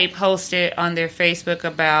somebody posted on their Facebook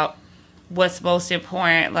about what's most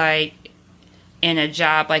important, like in a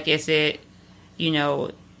job. Like, is it,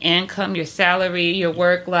 income, your salary, your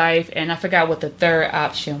work life, and I forgot what the third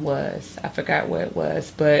option was. I forgot what it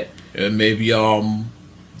was, but and maybe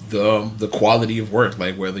the quality of work,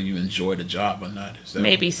 like whether you enjoy the job or not.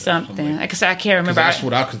 Maybe something. Like I said, I can't remember. That's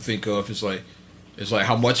what I could think of. It's like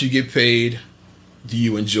how much you get paid. Do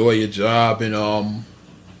you enjoy your job, and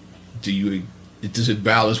does it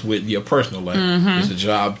balance with your personal life? Is the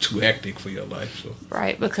job too hectic for your life? So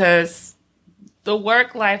right, because the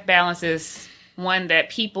work-life balance is one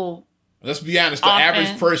that people. Let's be honest. The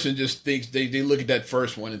average person just thinks they look at that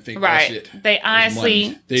first one and think that's it. They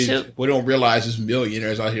honestly we don't realize there's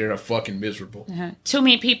millionaires out here that are fucking miserable. Too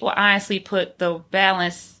many people honestly put the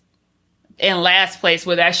balance in last place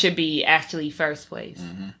where that should be actually first place.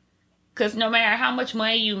 Because no matter how much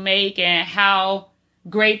money you make and how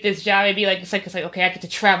great this job may be, it's like okay, I get to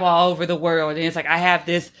travel all over the world, and it's like I have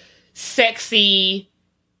this sexy,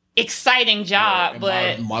 exciting job,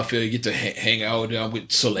 but my field, you get to hang out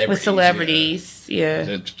with celebrities. With celebrities,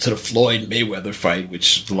 yeah. To the Floyd Mayweather fight,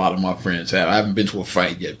 which a lot of my friends have. I haven't been to a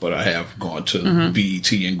fight yet, but I have gone to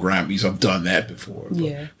BET and Grammys. I've done that before.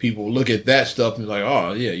 Yeah. People look at that stuff and be like,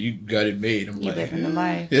 oh, yeah, you got it made. I'm You're living the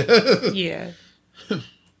life. Yeah.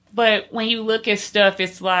 But when you look at stuff,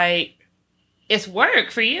 it's like, it's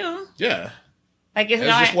work for you. Yeah. Like, it's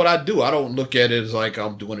just what I do. I don't look at it as like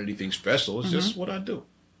I'm doing anything special. It's just what I do.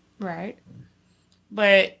 Right.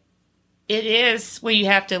 But it is when you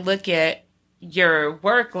have to look at your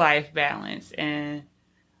work-life balance, and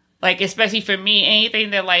like, especially for me, anything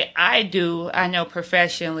that I do, I know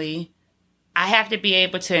professionally, I have to be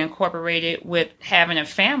able to incorporate it with having a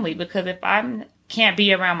family, because if I can't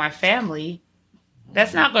be around my family,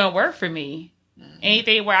 that's not going to work for me.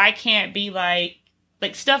 Anything where I can't be like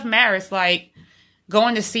stuff matters, like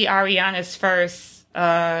going to see Ariana's first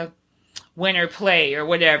winter play or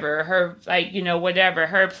whatever, her whatever,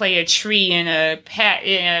 her play a tree in a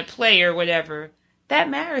play or whatever, that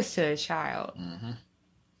matters to a child.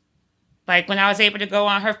 Like when I was able to go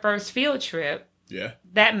on her first field trip,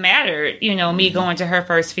 that mattered, me going to her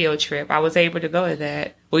first field trip. I was able to go to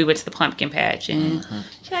that. We went to the pumpkin patch, and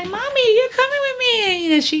she's like, "Mommy, you're coming with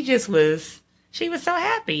me," and she was so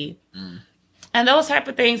happy. And those type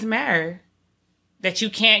of things matter, that you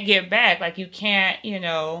can't get back. Like, you can't,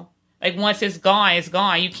 like, once it's gone, it's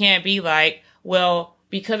gone. You can't be like, well,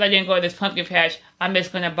 because I didn't go to this pumpkin patch, I'm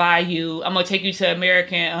just going to take you to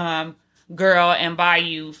American Girl and buy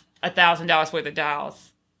you $1,000 worth of dolls.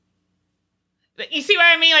 You see what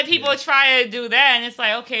I mean? Like, people try to do that, and it's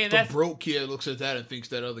like, okay, that's... The broke kid looks at that and thinks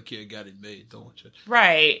that other kid got it made, don't you?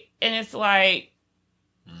 Right. And it's like,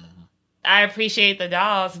 I appreciate the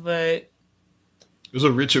dolls, but... There was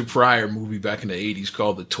a Richard Pryor movie back in the 80s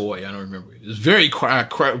called The Toy. I don't remember. It was very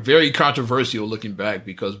very controversial looking back,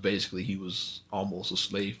 because basically he was almost a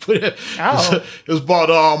slave. It was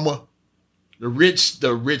about the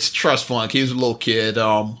rich trust fund. He was a little kid.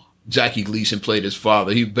 Jackie Gleason played his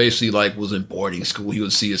father. He basically was in boarding school. He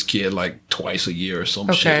would see his kid twice a year or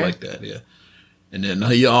some shit like that. Yeah. And then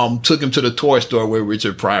he took him to the toy store where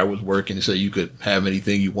Richard Pryor was working. He said you could have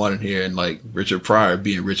anything you wanted here. And Richard Pryor,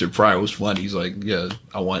 being Richard Pryor, was funny. He's like, yeah,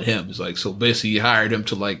 I want him. It's like, so basically he hired him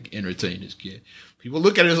to entertain his kid. People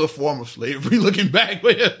look at it as a form of slavery looking back.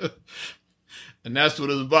 And that's what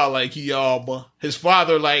it was about. Like, his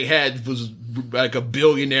father was like a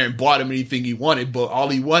billionaire and bought him anything he wanted, but all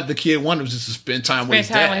the kid wanted was just to spend time with his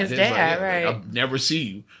dad. Right. I'll never see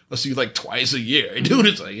you. I'll see you twice a year. Dude,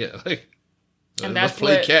 it's like, yeah, and let's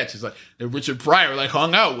play catch. It's like, and Richard Pryor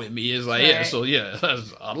hung out with me. It's like, yeah, so yeah,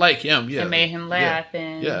 I like him. Yeah, it made him laugh,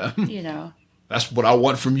 and that's what I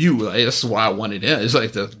want from you. That's why I wanted him. It's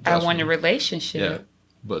like I want a relationship. Yeah,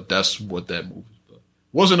 but that's what that movie.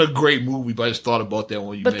 Wasn't a great movie, but I just thought about that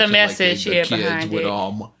when you mentioned the message the kids behind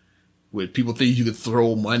it. With people think you could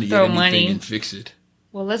throw money at anything and fix it.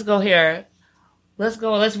 Well, let's go here. Let's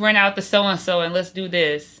rent out the so-and-so and let's do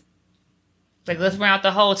this. Let's rent out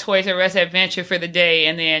the whole Toys R Us adventure for the day,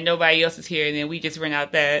 and then nobody else is here, and then we just rent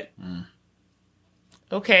out that.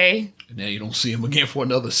 Okay. And then you don't see him again for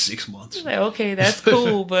another 6 months. Okay, that's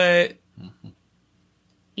cool, but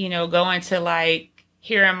going to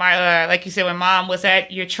hearing my, like you said, when Mom was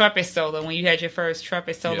at your trumpet solo, when you had your first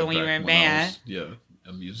trumpet solo when you were in band.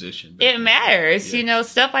 A musician. It matters,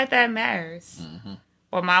 stuff like that matters.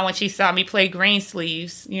 Or mom, when she saw me play green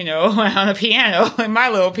sleeves, you know, on the piano, in my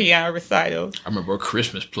little piano recital. I remember a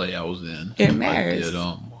Christmas play I was in. It matters.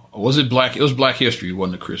 Was it Black? It was Black History. It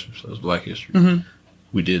wasn't a Christmas. It was Black History. Mm-hmm.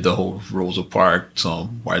 We did the whole Rosa Parks,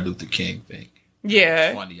 Martin Luther King thing. Yeah.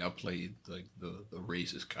 It's funny. I played like the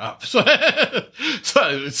racist cop. So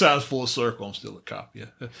it sounds full circle. I'm still a cop. Yeah.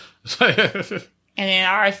 And then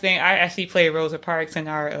our thing, I actually played Rosa Parks in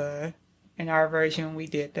our version when we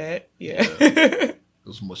did that. Yeah. It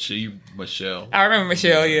was Michelle. I remember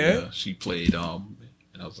Michelle. Yeah. She played. And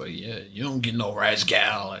I was like, yeah, you don't get no rights,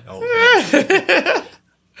 gal. Like, oh.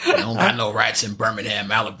 You don't got no rights in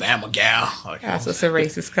Birmingham, Alabama, gal. Like, that's a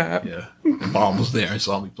racist cop. Yeah. Mom was there and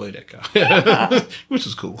saw me play that guy, which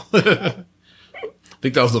was cool. I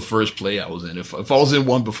think that was the first play I was in. If I was in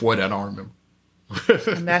one before that, I don't remember.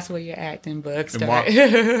 And that's where your acting bug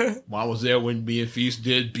started. Mom was there when me and Feast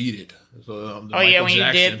did Beat It. So, when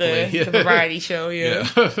you did the variety show, yeah.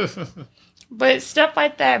 But stuff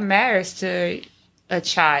like that matters to a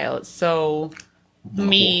child. So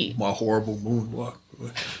my horrible moonwalk.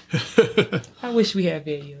 I wish we had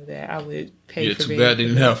video of that. I would pay for too bad they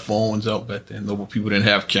didn't have phones out back then. No, people didn't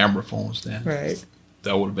have camera phones then. Right.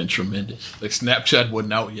 That would have been tremendous. Like Snapchat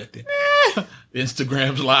wasn't out yet then.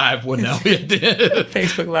 Instagram's Live wasn't out yet then.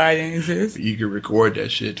 Facebook Live didn't exist. You can record that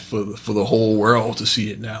shit for the whole world to see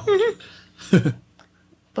it now.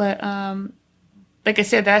 But like I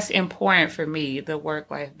said, that's important for me, the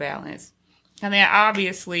work-life balance. And then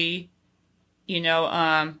obviously, you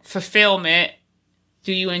know, fulfillment.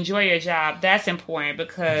 Do you enjoy your job? That's important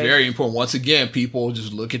because... Very important. Once again, people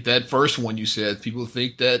just look at that first one you said. People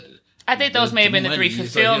think that... I think those may have been the three: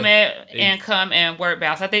 fulfillment, income, and work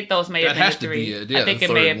balance. I think those may have been the three. I think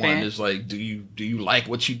it may have been. The third one is like, do you like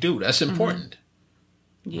what you do? That's important.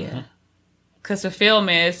 Yeah. Because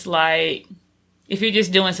fulfillment is like, if you're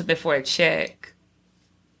just doing something for a check.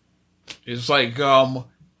 It's like,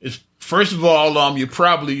 first of all, you're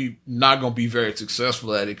probably not going to be very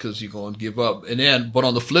successful at it because you're going to give up. But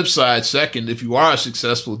on the flip side, second, if you are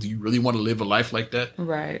successful, do you really want to live a life like that?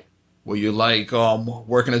 Right. Where you're like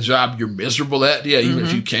working a job you're miserable at. Yeah, even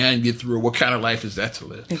if you can get through it, what kind of life is that to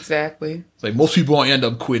live? Exactly. It's like most people won't end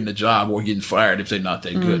up quitting a job or getting fired if they're not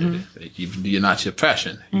that good at it. Even you're not your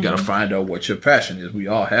passion. You got to find out what your passion is. We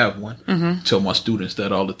all have one. Tell my students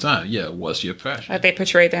that all the time. Yeah, what's your passion? Like they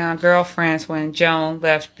portrayed that on Girlfriends when Joan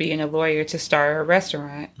left being a lawyer to start a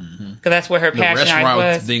restaurant. Because that's what her passion was. The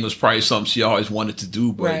restaurant thing was probably something she always wanted to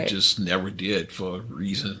do, but just never did for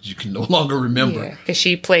reasons you can no longer remember. Yeah, because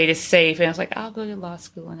she played it safe and was like, I'll go to law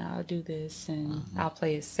school and I'll do this and I'll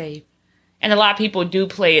play it safe. And a lot of people do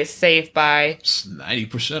play it safe by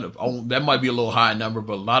 90% of that might be a little high number,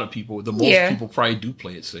 but a lot of people, most people probably do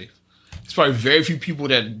play it safe. It's probably very few people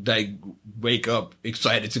that like wake up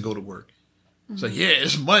excited to go to work. It's like, yeah,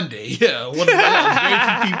 it's Monday. Yeah,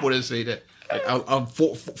 very few people that say that. Like,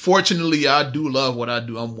 fortunately, I do love what I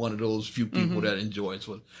do. I'm one of those few people that enjoy it.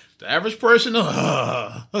 So the average person,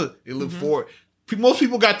 they look forward. Most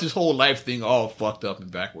people got this whole life thing all fucked up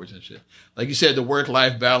and backwards and shit. Like you said, the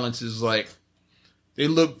work-life balance is like, they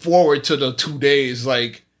look forward to the 2 days,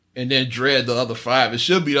 like, and then dread the other 5. It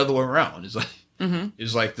should be the other way around. It's like,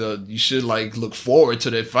 it's like you should like look forward to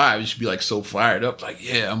that 5. You should be like so fired up, like,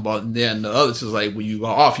 yeah, I'm about, and then the others is like, when you go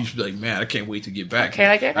off, you should be like, man, I can't wait to get back. Okay,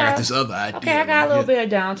 like I got this other idea. Okay, I got a little bit of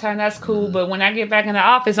downtime. That's cool. But when I get back in the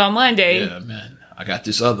office on Monday. Yeah, man. I got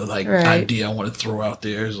this other like idea I want to throw out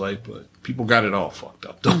there. It's like, but people got it all fucked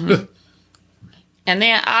up. And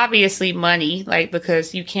then obviously money, like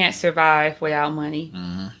because you can't survive without money.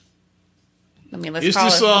 I mean, let's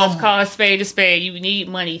call a spade a spade. You need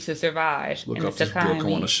money to survive. Look up this book. I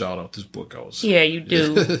want to shout out this book. Yeah, you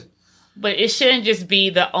do. But it shouldn't just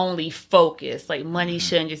be the only focus. Like money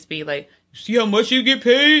shouldn't just be like, you see how much you get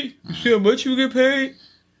paid? You see how much you get paid?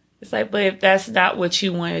 It's like, but if that's not what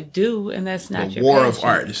you want to do, and that's not your War passion. of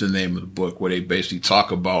Art is the name of the book, where they basically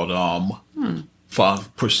talk about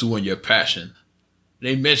pursuing your passion.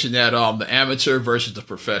 They mention that the amateur versus the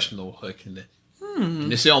professional. Like,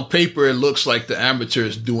 and they say on paper it looks like the amateur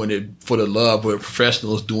is doing it for the love, but the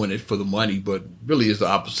professional is doing it for the money. But really, it's the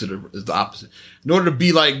opposite. In order to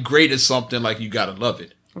be like great at something, like you gotta love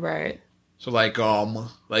it. Right. So like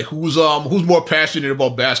who's more passionate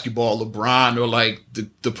about basketball, LeBron or like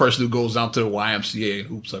the person who goes down to the YMCA and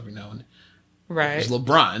hoops every now and then? Right. It's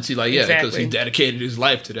LeBron. See, like, yeah, because he dedicated his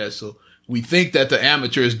life to that. So we think that the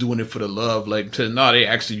amateur is doing it for the love. Like, no, they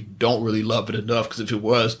actually don't really love it enough. Because if it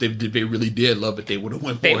was, they really did love it, they would have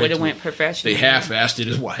went. They would have went professional. They half-assed it.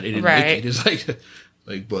 Is why they didn't make it. It's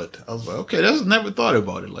like, but I was like, okay, that's never thought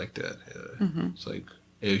about it like that. It's like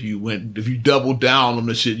if you doubled down on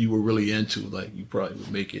the shit you were really into, like you probably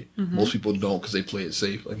would make it. Most people don't because they play it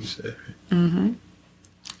safe, like you said.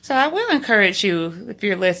 So I will encourage you, if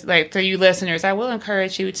you're for you listeners, I will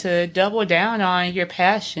encourage you to double down on your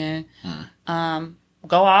passion. Go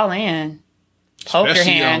all in. Poke your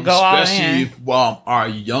hand. Go all in. Especially if our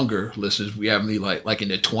younger listeners, we have any like in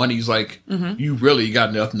their 20s, like you really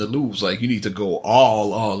got nothing to lose. Like you need to go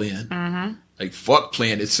all in. Like fuck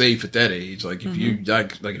playing it safe at that age. Like if you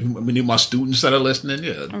like many of my students that are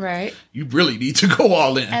listening, right, you really need to go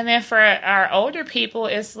all in. And then for our older people,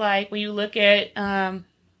 it's like when you look at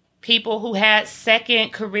people who had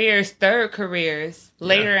second careers, third careers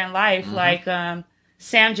later in life, like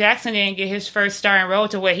Sam Jackson didn't get his first starring role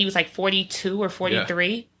till he was like 42 or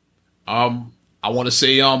 43. I want to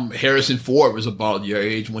say Harrison Ford was about your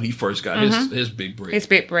age when he first got his big break. His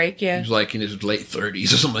big break, yeah. He was like in his late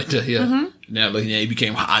 30s or something like that, yeah. Now he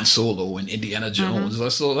became Han Solo and Indiana Jones.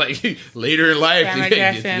 So like later in life, Samuel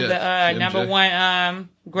Jackson, the number one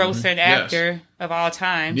grossing actor of all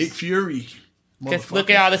time. Nick Fury. Just look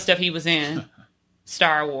at all the stuff he was in.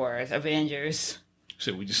 Star Wars, Avengers.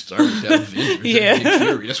 So we just started with that Avengers. Nick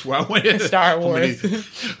Fury. That's where I went. Star Wars.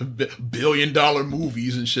 Billion-dollar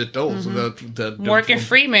movies and shit. Those. Morgan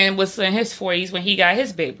Freeman was in his 40s when he got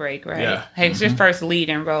his big break, right? Yeah. His first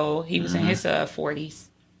leading role. He was in his 40s.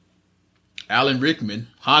 Alan Rickman.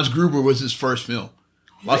 Hans Gruber was his first film.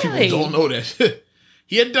 A lot of people don't know that.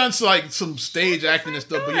 He had done some stage acting and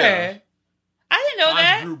stuff, but yeah. I didn't know that.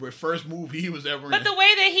 Hans Gruber, first movie he was ever in. But the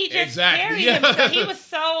way that he just carried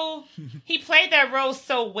himself, he played that role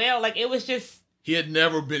so well. Like, it was just... He had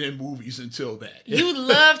never been in movies until that. You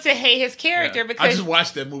love to hate his character because... I just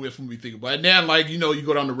watched that movie from me thinking about it. And then, like, you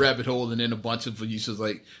go down the rabbit hole and then a bunch of you just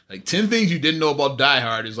like 10 things you didn't know about Die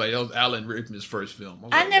Hard is like, that was Alan Rickman's first film.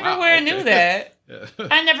 I never would have knew that.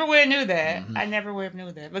 I never would have knew that. I never would have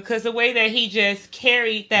knew that. Because the way that he just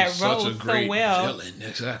carried that role so well. Villain,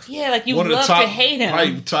 exactly. Yeah, like you love to hate him.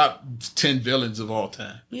 Probably top 10 villains of all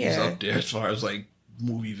time. Yeah. He's up there as far as like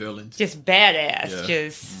movie villains. Just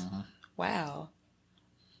badass. Wow.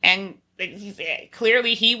 And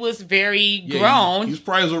clearly he was very grown. He was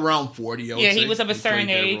probably around 40. He was of a certain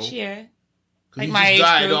age. Yeah. Like he just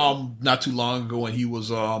died not too long ago, and he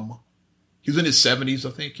was in his 70s, I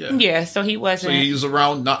think. Yeah. Yeah. So he wasn't. So he was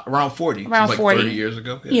around 40. Around like 40 30 years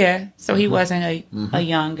ago. Yeah. So he wasn't a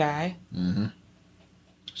young guy.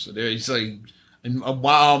 So there he's like. And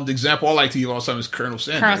the example I like to give all the time is Colonel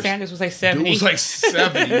Sanders. Colonel Sanders was like 70. Dude was like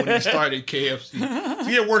 70 when he started KFC. So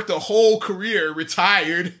he had worked a whole career,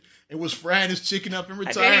 retired, and was frying his chicken up in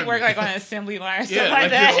retirement. He worked like on an assembly line or something like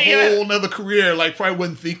that. A whole nother career. Like probably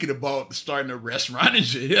wasn't thinking about starting a restaurant and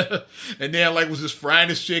shit. Yeah. And then like was just frying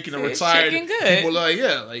his chicken and retired. Chicken good. People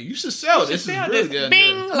like, you should sell this. This is really good.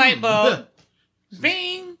 Bing, light bulb.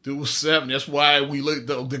 Bing. Dude was 70. That's why we look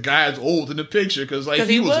the guy's old in the picture because like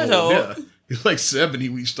he was old. Yeah. He was like 70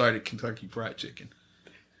 when he started Kentucky Fried Chicken.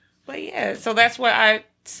 But yeah, so that's what I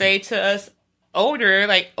say to us older,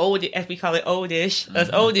 like old, as we call it, oldish, us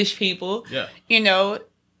oldish people. Yeah.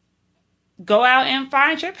 Go out and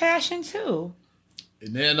find your passion too.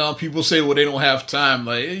 And then people say, well, they don't have time.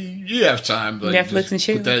 Like, you have time. Like, Netflix and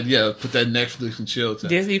chill. Put that Netflix and chill time.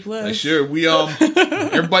 Disney Plus. Like, sure, we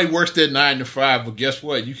everybody works their 9 to 5, but guess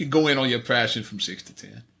what? You can go in on your passion from 6 to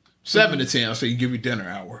 10. 7 to 10, so you give your dinner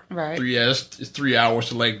hour. Right. It's 3 hours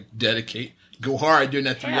to like dedicate. Go hard during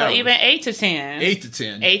that 3 hours. Even 8 to 10. 8 to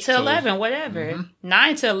 10. 8 to 11, whatever.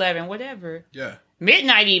 9 to 11, whatever. Yeah.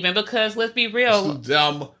 Midnight even, because let's be real.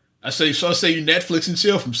 I say you Netflix and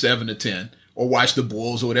chill from 7 to 10. Or watch the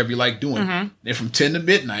Bulls or whatever you like doing. Then from 10 to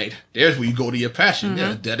midnight, there's where you go to your passion.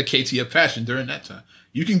 Yeah, dedicate to your passion during that time.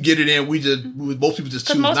 You can get it in. Most people just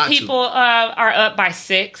choose not to. Most people are up by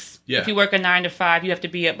 6. Yeah. If you work a 9 to 5, you have to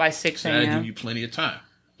be up by 6 a.m. That'll give you plenty of time.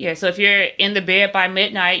 Yeah, so if you're in the bed by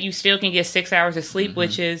midnight, you still can get 6 hours of sleep,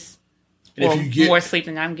 which is more sleep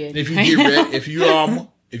than I'm getting. If you get ready,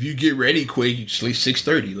 if you get ready quick, you sleep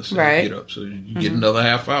 6:30. Let's say get up, so you get another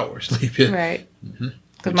half hour sleep. Right.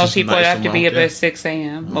 Because most people have to be up at 6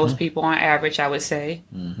 a.m. Most people on average, I would say.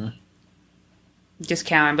 Just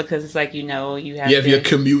counting because it's like, you have if your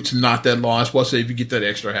commute's not that long. I was supposed to say if you get that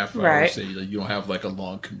extra half hour, right. Say you don't have like a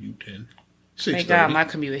long commute in. Thank God my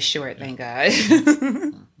commute is short, thank God.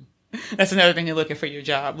 That's another thing you're looking for your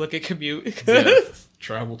job. Look at commute.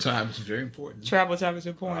 Travel time is very important. Travel time is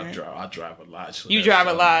important. I drive a lot. So you drive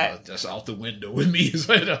a lot. That's out the window with me. It's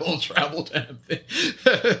like the whole travel time thing.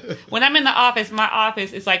 When I'm in the office, my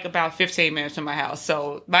office is like about 15 minutes from my house.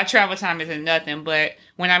 So my travel time isn't nothing. But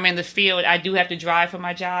when I'm in the field, I do have to drive for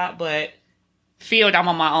my job. But field, I'm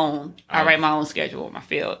on my own. I write my own schedule with my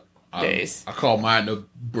field days. I call mine the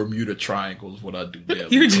Bermuda Triangle is what I do there.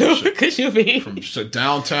 You do, because you be from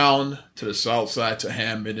downtown to the south side to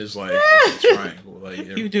Hammond is like a triangle. Like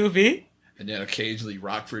you do be. And then occasionally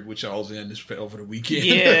Rockford, which I was in this over the weekend.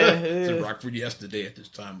 Yeah. I was in Rockford yesterday at this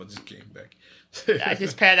time. I just came back. I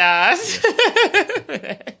just pat eyes.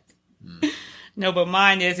 No, but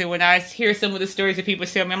mine is, and when I hear some of the stories that people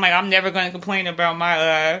tell me, I'm like, I'm never going to complain about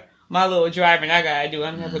my little driving I got to do.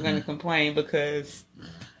 I'm never going to complain because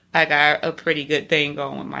I got a pretty good thing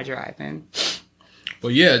going with my driving.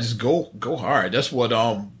 But yeah, just go hard. That's what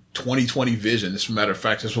 2020 vision. As a matter of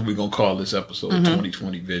fact, that's what we're gonna call this episode.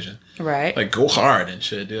 2020 vision. Right. Like go hard and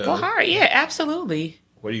shit. Yeah. Go hard. Yeah, absolutely.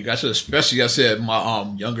 What do you got? Especially I said my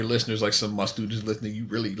younger listeners, like some of my students listening, you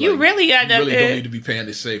really got don't need to be paying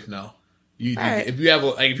it safe now. Right. If you have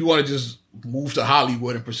if you want to just move to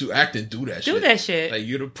Hollywood and pursue acting, do that shit. Do that shit. Like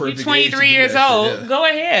you're the perfect. You're 23 years old. Yeah. Go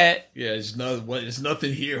ahead. Yeah, it's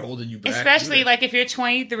nothing here holding you back. Especially like if you're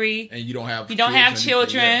 23 and you don't have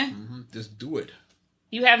children. Yeah. Just do it.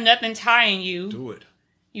 You have nothing tying you. Do it.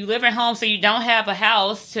 You live at home, so you don't have a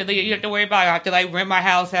house you have to worry about. I have to like rent my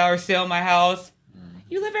house out or sell my house.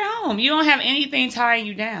 You live at home. You don't have anything tying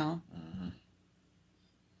you down.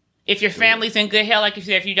 If your family's in good health, like you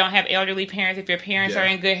said, if you don't have elderly parents, if your parents are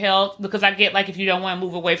in good health, because I get like if you don't want to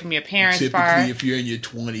move away from your parents. Typically, if you're in your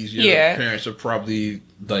 20s, your parents are probably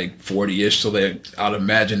like 40-ish, so I'd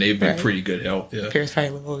imagine they've been pretty good health. Yeah. Parents probably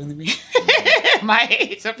a little older than me. My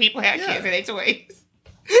age, some people have kids in their 20s.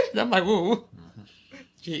 And I'm like, woo.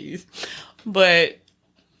 Jeez. But,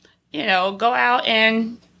 go out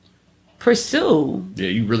and pursue. Yeah,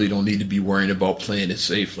 you really don't need to be worrying about playing it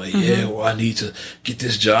safe. Like, I need to get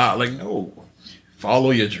this job. Like, no.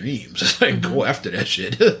 Follow your dreams. Like, go after that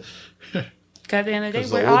shit. Because at the end of the day,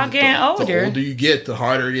 we're all getting older. The older you get, the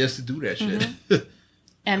harder it is to do that shit.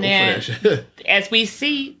 And then, as we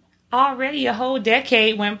see, already a whole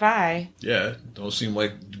decade went by. Yeah, don't seem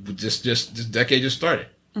like this decade just started.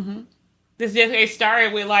 This decade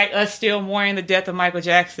started with like us still mourning the death of Michael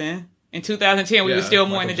Jackson. In 2010, we were still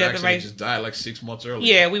mourning the death of Michael. He just died like 6 months earlier.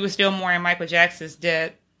 Yeah, we were still mourning Michael Jackson's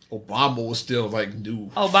death. Obama was still like new.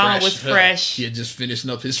 Obama was fresh. He had just finishing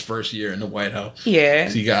up his first year in the White House. Yeah,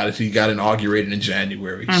 he got inaugurated in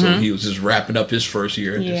January, so he was just wrapping up his first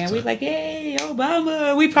year. Yeah, we like, yay,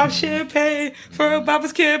 Obama! We pop champagne for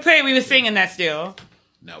Obama's campaign. We were singing that still.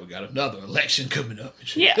 Now we got another election coming up.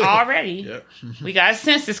 Yeah, already. Yep. We got a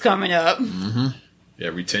census coming up.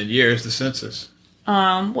 Every 10 years, the census.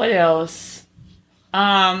 What else?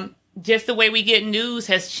 Just the way we get news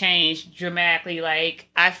has changed dramatically. Like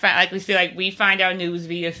we find our news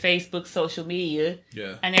via Facebook, social media.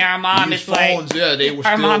 Yeah. And then our mom is phones, like, they were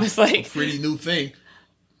mom is like a pretty new thing.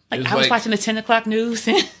 Like I was watching the 10 o'clock news.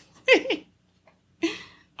 I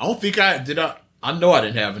don't think I know I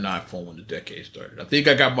didn't have an iPhone when the decade started. I think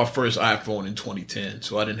I got my first iPhone in 2010,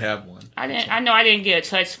 so I didn't have one. I know I didn't get a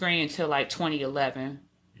touch screen until like 2011.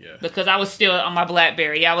 Yeah. Because I was still on my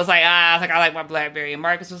BlackBerry. I was like, I like my BlackBerry. And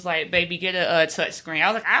Marcus was like, baby, get a touch screen.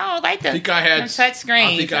 I was like, I don't like the touch screen.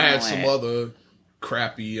 I think I had some other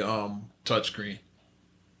crappy touch screen.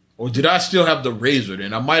 Or did I still have the Razor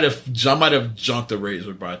then? I might have junked the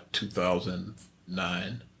Razor by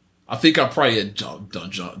 2009. I think I probably had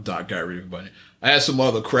got rid of it. I had some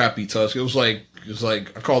other crappy touch. It was like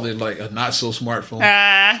I called it like a not so smartphone.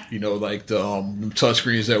 Like the touch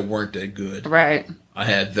screens that weren't that good. Right. I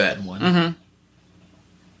had that one. I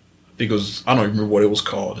think it was. I don't even remember what it was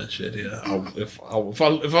called and shit. Yeah. If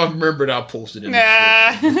I remember it, I'll post it in the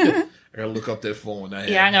I gotta look up that phone.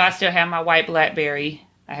 I know. I still have my white BlackBerry.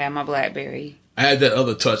 I had my BlackBerry. I had that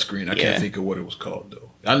other touchscreen. I can't think of what it was called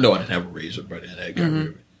though. I know I didn't have a Razor by then. I got rid of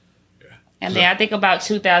it. And then I think about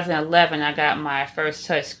 2011, I got my first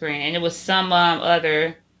touchscreen, and it was some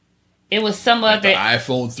other. It was some other. The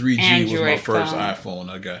iPhone 3G Android was my first phone. iPhone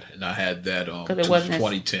I got, and I had that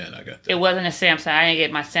 2010. I got that. It wasn't a Samsung. I didn't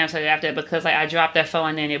get my Samsung after that because I dropped that phone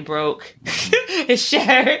and then it broke. It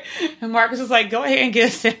shattered. And Marcus was like, "Go ahead and get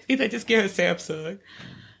a Samsung." He's like, "Just get a Samsung."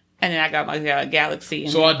 And then I got my Galaxy.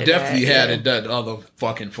 So I definitely had that other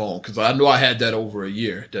fucking phone because I know I had that over a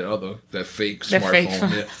year. That fake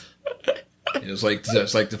smartphone. It's like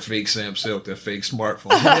the fake Sam Silk, that fake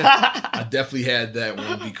smartphone. I definitely had that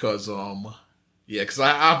one because because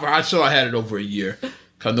I sure I had it over a year.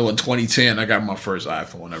 Cause I know in 2010 I got my first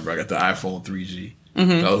iPhone. I got the iPhone 3G.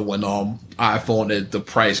 That was when iPhone the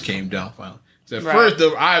price came down finally. So at first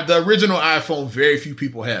the original iPhone very few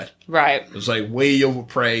people had. Right. It was like way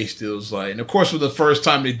overpriced. It was like, and of course, for the first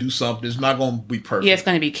time they do something, it's not going to be perfect. Yeah, it's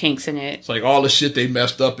going to be kinks in it. It's like all the shit they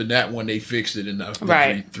messed up in that one, they fixed it in the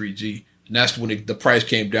 3G. And that's when the price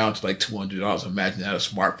came down to like $200. Imagine that a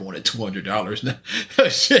smartphone at $200 now.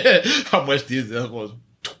 Shit, how much did that was?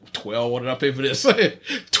 12. What did I pay for this?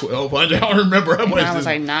 1,200. I don't remember how much. Mine was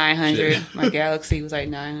like 900. My Galaxy was like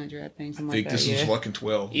 900. I think. I think this was fucking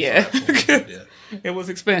 12. Yeah. Yeah. It was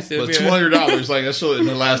expensive. But $200, like I saw it in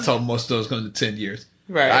the last time most of those going to 10 years.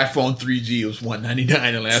 Right. The iPhone 3G was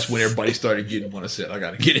 $199, and that's when everybody started getting one. I said, I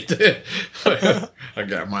got to get it. I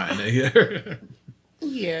got mine there.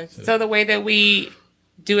 Yeah. So the way that we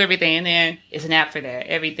do everything, and then it's an app for that.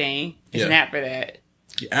 Everything is an app for that.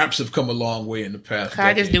 The apps have come a long way in the past.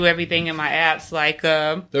 I just do everything in my apps. Like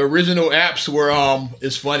the original apps were.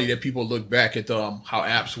 It's funny that people look back at how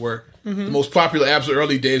apps work. Mm-hmm. The most popular apps in the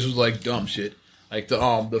early days was like dumb shit, like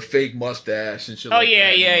the fake mustache and shit. Oh like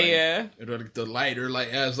yeah, that. yeah. And like the lighter,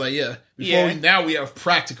 like I was like, yeah. Now we have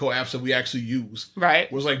practical apps that we actually use. Right.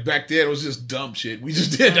 It was like back then it was just dumb shit. We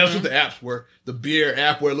just did. That's what the apps were. The beer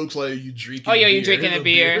app where it looks like you drinking. Oh yeah, you're drinking a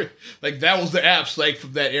beer. Like that was the apps like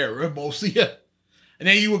from that era mostly. Yeah. And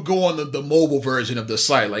then you would go on the mobile version of the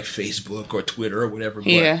site, like Facebook or Twitter or whatever.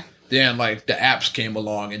 But then, like, the apps came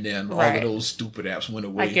along, and then all of those stupid apps went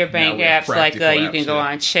away. Like your bank apps, like you can go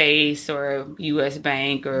on Chase or U.S.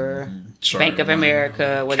 Bank or Bank of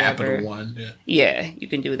America, whatever. Capital One, yeah, you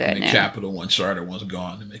can do that now. Capital One, Charter One's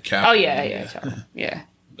gone. Oh, yeah.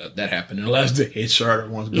 That happened in the last decade. Charter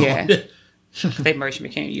One's gone. Yeah. They merged and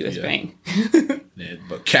became U.S. Bank.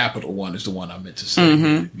 But Capital One is the one I meant to say.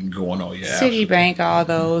 You can go on all your apps. Citibank, all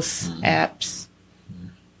those apps.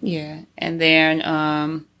 Yeah. And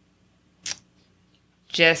then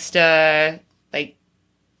just like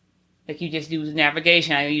you just do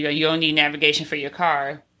navigation. You don't need navigation for your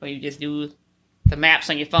car, but you just do the maps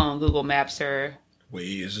on your phone. Google Maps or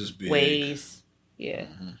Waze is big. Waze. Yeah.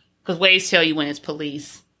 Because Waze tell you when it's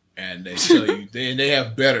police. And they tell you they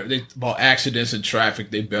have better about accidents and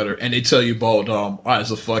traffic. They better, and they tell you about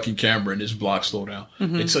there's a fucking camera in this block. Slow down.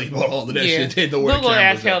 They tell you about all of that shit. They know where Google the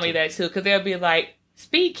cameras tell me that too, because they'll be like,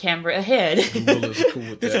 speed camera ahead. Google is cool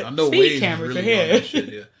with that. I know speed Waze cameras really ahead. on that shit.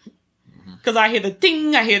 Yeah. Because I hear the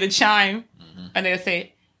ding, I hear the chime, and they'll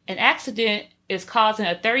say an accident is causing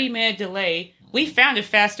a 30-minute delay. We found a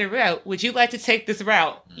faster route. Would you like to take this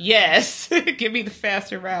route? Yes. Give me the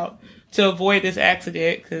faster route to avoid this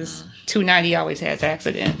accident, because 290 always has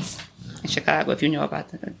accidents in Chicago, if you know about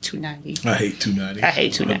the 290. I hate 290. I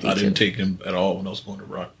hate 290 I didn't take them at all when I was going to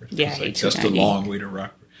Rockford. Yeah, I hate 290. That's the long way to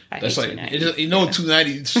Rockford. That's like,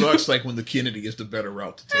 290 sucks like when the Kennedy is the better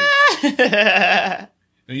route to take.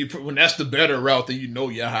 When that's the better route, then you know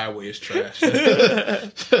your highway is trash. Going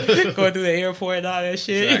through the airport and all that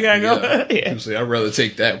shit. Exactly, you gotta go. Yeah. I'd rather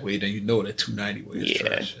take that way than you know that 290 way is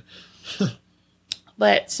trash.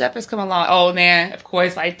 But stuff has come along. Oh, man, of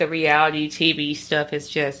course, like the reality TV stuff has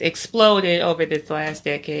just exploded over this last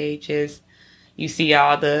decade. Just, you see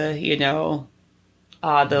all the,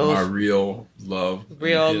 all those. My real love.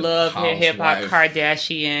 Hip-hop,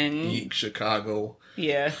 Kardashian. Chicago.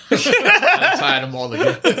 Yeah. I tied them all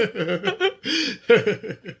together.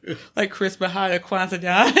 Like Chris Bahada, Kwanzaa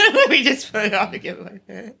Don. We just put it all together like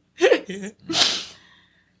that.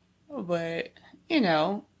 But,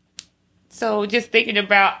 so just thinking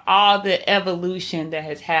about all the evolution that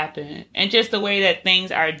has happened and just the way that things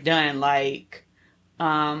are done. Like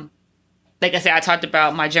I said, I talked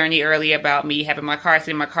about my journey earlier about me having my car,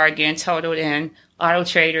 sitting my car getting totaled, and Auto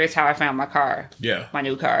Trader is how I found my car. Yeah. My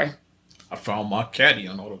new car. I found my Caddy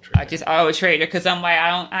on Auto Trader. I just Auto Trader because I'm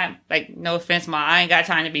like, no offense, I ain't got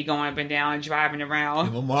time to be going up and down and driving around.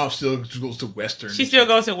 Yeah, my mom still goes to Western. She still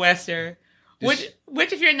goes to Western.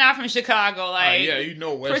 Which if you're not from Chicago, Western,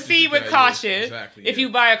 proceed with caution. Exactly. If you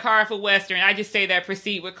buy a car for Western, I just say that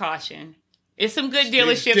proceed with caution. It's some good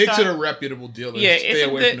dealerships. Stick to the reputable dealers. Yeah, stay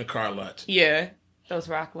away from the car lots. Yeah, those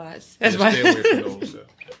rock lots. That's stay away from those.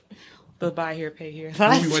 The buy here, pay here.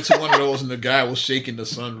 We went to one of those and the guy was shaking the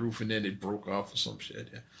sunroof and then it broke off or some shit.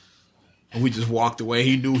 Yeah. And we just walked away.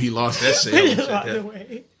 He knew he lost that sale. He walked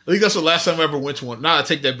away. I think that's the last time I ever went to one. Nah, I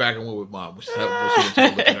take that back and went with Mom. She went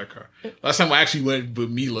to look at her car. Last time I actually went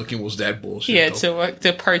with me looking was that bullshit. Yeah,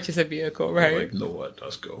 to purchase a vehicle, right? Like, you know what?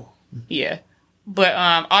 Let's go. Yeah. But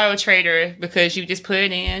Auto Trader, because you just put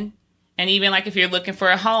it in. And even like if you're looking for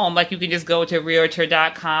a home, like you can just go to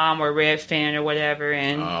Realtor.com or Redfin or whatever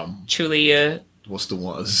and truly what's the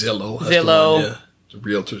one? Zillow. Zillow. The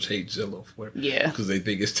realtors hate Zillow for it. Yeah. Because they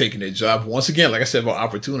think it's taking their job. Once again, like I said about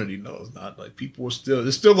opportunity, no, it's not. Like people are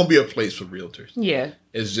there's still gonna be a place for realtors. Yeah.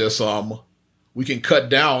 It's just we can cut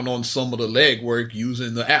down on some of the legwork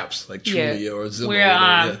using the apps like Trulia or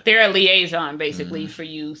Zillow. They're a liaison basically for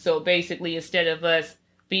you. So basically instead of us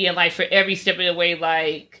being like for every step of the way,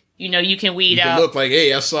 like, you can weed You can out. look like,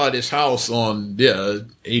 hey, I saw this house on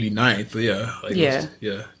 89th. Yeah. Like, Yeah.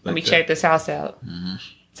 Yeah. Let me like check this house out. Mm-hmm.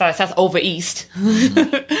 So this house over east.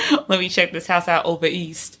 Let me check this house out over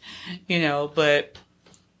east. But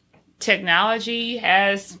technology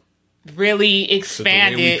has really So the way we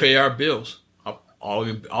expanded. pay our bills. All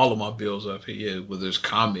of my bills I pay, whether it's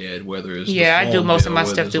ComEd, whether it's Yeah, the I do phone most of bill, my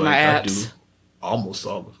whether stuff it's through my I apps. do almost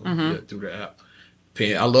all of them through the app.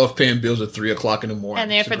 I love paying bills at 3:00 in the morning.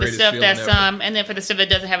 And then It's for the greatest stuff feeling that's ever. and then for the stuff that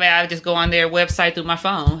doesn't have it, I just go on their website through my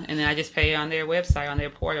phone, and then I just pay on their website, on their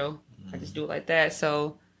portal. I just do it like that.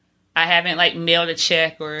 So I haven't mailed a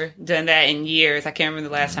check or done that in years. I can't remember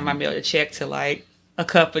the last time I mailed a check to a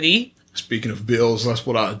company. Speaking of bills, that's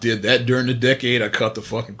what I did. That during the decade, I cut the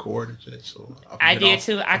fucking cord and shit. So I did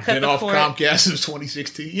too. I cut the cord. I've been off Comcast since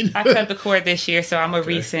 2016. I cut the cord this year, so I'm a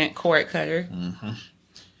recent cord cutter.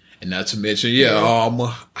 And not to mention,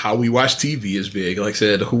 how we watch TV is big. Like I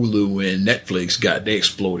said, Hulu and Netflix they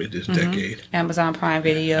exploded this decade. Amazon Prime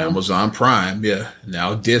Video. Amazon Prime,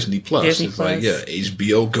 Now Disney Plus. Disney It's Plus.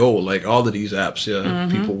 HBO Go, all of these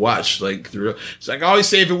apps, people watch through. It's I always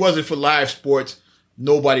say, if it wasn't for live sports,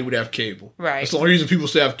 nobody would have cable. Right. That's the only reason people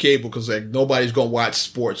still have cable, because nobody's gonna watch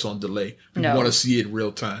sports on delay. People want to see it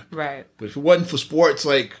real time. Right. But if it wasn't for sports,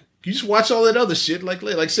 you just watch all that other shit. Like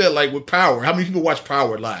I said, with Power. How many people watch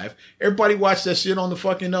Power live? Everybody watched that shit on the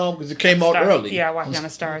fucking because it came out early. Yeah, I watched it on the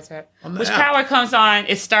Stars app. On the Which app. Power comes on?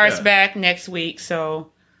 It starts Yeah. back next week.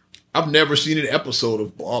 So I've never seen an episode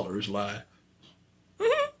of Ballers live.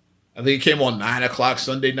 I think it came on 9:00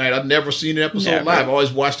 Sunday night. I've never seen an episode Never. live. I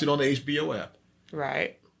always watched it on the HBO app.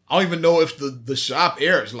 right. I don't even know if the shop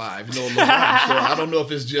airs live, LeBron. So I don't know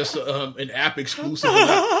if it's just an app exclusive or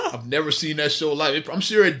not. I've never seen that show live. I'm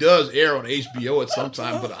sure it does air on HBO at some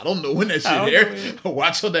time, but I don't know when that shit airs.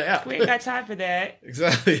 Watch on the app. We ain't got time for that.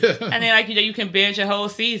 Exactly. And then you can binge a whole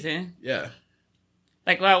season. Yeah.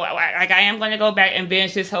 I am going to go back and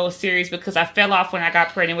binge this whole series because I fell off when I got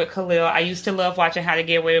pregnant with Khalil. I used to love watching How to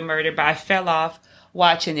Get Away with Murder, but I fell off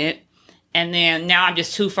watching it. And then now I'm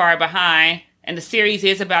just too far behind. And the series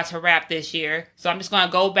is about to wrap this year. So I'm just going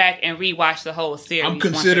to go back and rewatch the whole series. I'm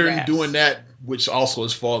considering doing that, which also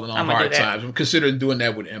has fallen on I'm gonna hard do that. times. I'm considering doing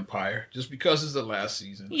that with Empire, just because it's the last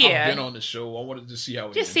season. Yeah. I've been on the show. I wanted to see how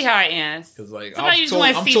it Just ends. see how it ends. Because Sometimes you just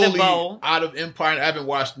want to see the bow. out of Empire. And I haven't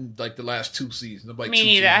watched the last 2 seasons. I'm Me two neither.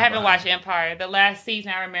 seasons I haven't behind. watched Empire. The last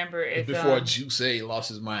season I remember is Before Juice lost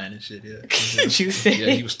his mind and shit. Yeah, Juice.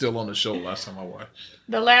 Yeah, he was still on the show last time I watched.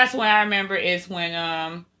 The last one I remember is when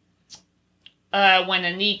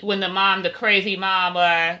the crazy mom,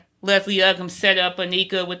 Leslie Uggam set up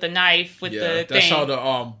Anika with the knife with the that's thing. how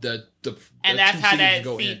the and that's how that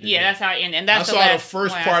ended. that's how it ended. And that's I the saw the last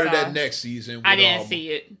first one part I of saw. that next season. I didn't see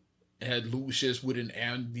it. Had Lucius with an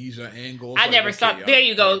amnesia angle. I never saw. There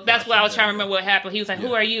you go. That's what I was trying to remember what happened. He was like,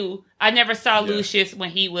 "Who are you?" I never saw Lucius when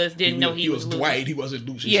he didn't know he was Lucius. Dwight. He wasn't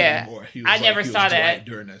Lucius Yeah. anymore. I never saw that.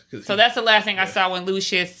 During that. So that's the last thing I saw when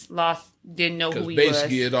Lucius didn't know who he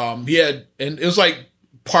basically was. he had, and it was like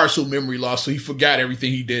partial memory loss, so he forgot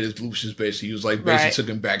everything he did as Lucius. Basically, he was basically took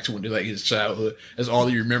him back to his childhood, as all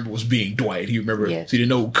he remembered was being Dwight. He remembered, so he didn't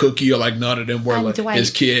know Cookie or none of them were Dwight.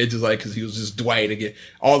 his kids, because he was just Dwight again.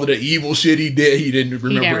 All of the evil shit he did, he didn't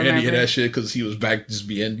remember any of that shit because he was back just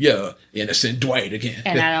being innocent Dwight again.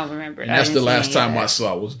 And I don't remember. And that's the last time I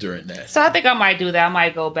saw was during that. So I think I might do that. I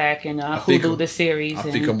might go back and Hulu the series. I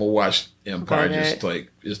think I'm gonna watch Empire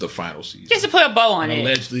is the final season. Just to put a bow on and it.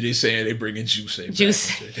 Allegedly, they saying they bringing Juice.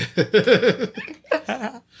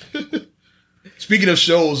 Speaking of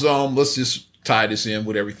shows, let's just tie this in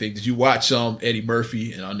with everything. Did you watch Eddie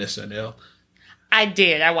Murphy on SNL? I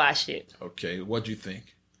did. I watched it. Okay, what'd you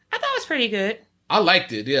think? I thought it was pretty good. I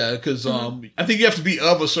liked it, because I think you have to be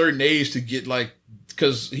of a certain age to get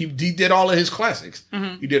because he did all of his classics.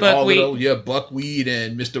 He did Buckwheat. all of those, Buckwheat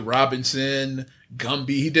and Mr. Robinson, Gumby.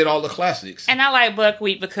 He did all the classics. And I like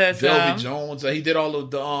Buckwheat because Velvet Jones. He did all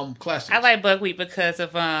of the classics. I like Buckwheat because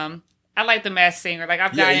of I like The Masked Singer.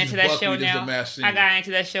 I've gotten into that show now. I got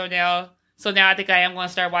into that show now. So now I think I am going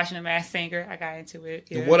to start watching The Masked Singer. I got into it.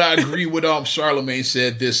 Yeah. What I agree with, Charlemagne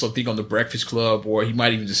said this, I think on the Breakfast Club, or he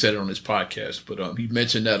might even just said it on his podcast. But he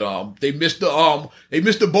mentioned that they missed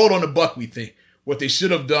the boat on the Buckwheat thing. What they should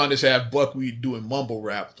have done is have Buckwheat doing mumble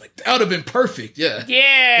rap. That would have been perfect. Yeah.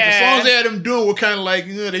 Yeah. The songs they had him doing were kind of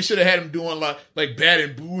they should have had him doing like Bad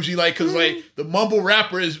and Bougie, because the mumble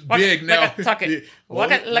rapper is big now. Look at tuck it.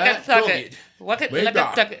 Look at tuck it. Look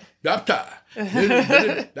at tuck it.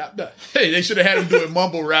 Hey, they should have had him doing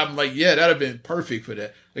mumble rap. I'm that'd have been perfect for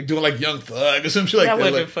that. Doing Young Thug or some shit like that. That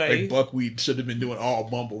would have been funny. Buckwheat should have been doing all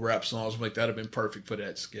mumble rap songs. That'd have been perfect for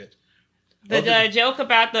that sketch. The joke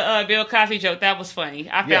about the Bill Cosby joke, that was funny.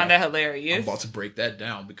 I found that hilarious. I'm about to break that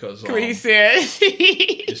down because he said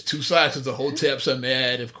there's two sides. Because the Hoteps are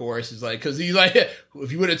mad, of course. It's like, because he's like,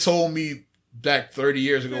 if you would have told me back 30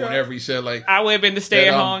 years ago, whenever he said, like, I would have been the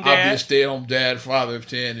stay-at-home dad. I'll be a stay-at-home dad, father of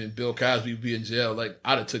 10, and Bill Cosby would be in jail. Like,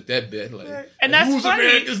 I'd have took that bet. Like, and that's who's funny.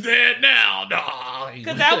 America's dad now? Nah.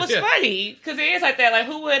 Because that was funny. Because it is like that. Like,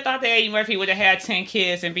 who would have thought that Eddie Murphy would have had 10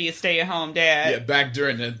 kids and be a stay-at-home dad? Yeah, back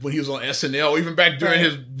during that, when he was on SNL, even back during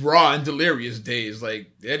his Raw and Delirious days,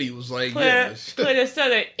 like, Eddie was like, put a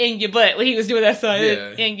soda in your butt when he was doing that song.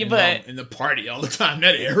 In your butt. In the party all the time,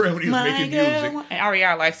 that era when he was making music. And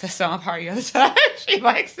Ariana likes that song, Party all the time. She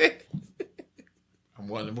likes it. I'm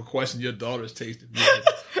wondering what question your daughter's taste of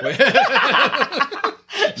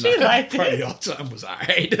She liked Party it. all the time was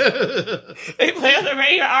alright. They play on the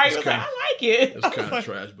radio. Ari was like, I like it. It's kind of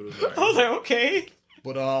trash, but it was alright. I was like, okay.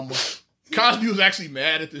 But Cosby was actually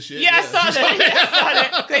mad at the shit. Yeah, I saw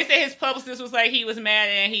that. They said his publicist was like, he was mad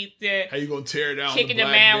and he said, how you gonna tear down kicking the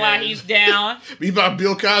man while he's down. Meanwhile,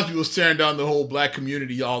 Bill Cosby was tearing down the whole black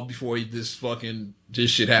community all before this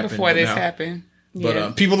shit happened. Before this happened.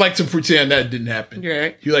 But people like to pretend that didn't happen.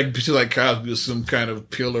 Right. You like Cosby was some kind of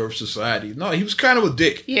pillar of society. No, he was kind of a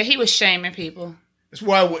dick. Yeah, he was shaming people. That's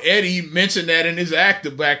why Eddie mentioned that in his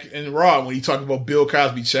act back in Raw when he talked about Bill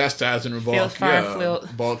Cosby chastising about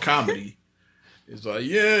comedy. It's like,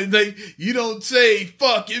 you don't say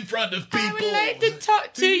fuck in front of people. I would like to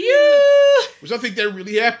talk to you. Which I think that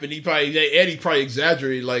really happened. Eddie probably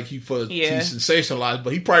exaggerated, like he sensationalized,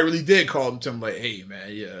 but he probably really did call him to him like, hey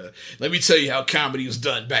man, let me tell you how comedy was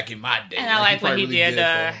done back in my day. And I like when he did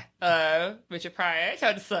Richard Pryor. I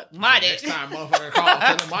told him to suck my dick. Next time motherfucker call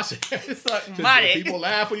him, tell him I said suck my dick. People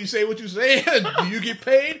laugh when you say what you say. Do you get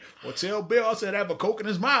paid? Well, tell Bill I said have a Coke in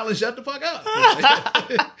his mouth and shut the fuck up.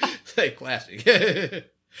 Say classic.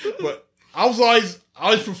 But I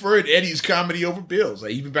always preferred Eddie's comedy over Bill's,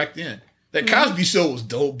 like even back then. That Cosby show was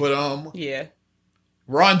dope, but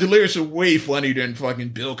Ron Delirious was way funnier than fucking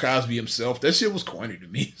Bill Cosby himself. That shit was corny to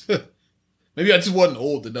me. Maybe I just wasn't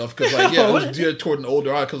old enough because it was geared toward an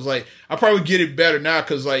older audience. Because I probably get it better now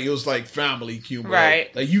because it was like family humor.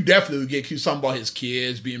 Right. Like you definitely would get something about his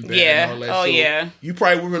kids being bad and all that. Oh, so you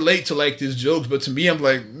probably would relate to like his jokes, but to me, I'm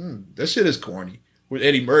like, that shit is corny. With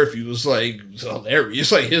Eddie Murphy was like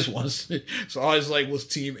hilarious, like his ones. So I always was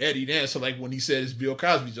Team Eddie then. So like when he said his Bill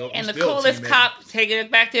Cosby joke, and the coolest cop, taking it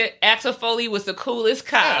back to Axel Foley, was the coolest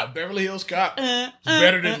cop. Yeah, Beverly Hills Cop. It's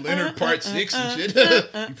better than Leonard Part 6 and shit.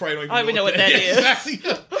 You probably don't even know what that is. Exactly.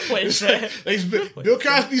 What is that? Bill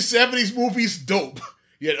Cosby's 70s movies, dope.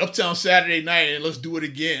 You had Uptown Saturday Night and Let's Do It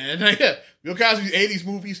Again. Bill Cosby's 80s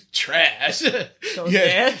movies, trash. Ghost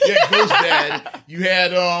Dad. Ghost Dad. You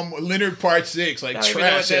had Leonard Part 6,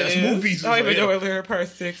 trash ass movies. I don't even know what Leonard Part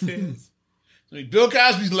 6 is. I mean, Bill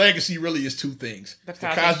Cosby's legacy really is two things. The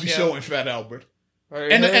Cosby Show and Fat Albert.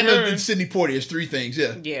 And Sidney Poitier is three things,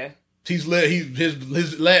 Yeah. His legacy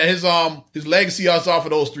is off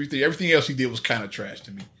of those three things. Everything else he did was kind of trash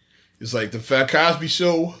to me. It's like the Fat Cosby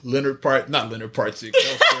Show, not Leonard Part 6. That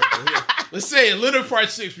was terrible. Let's say it, Leonard Part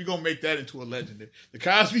 6, we're going to make that into a legend. The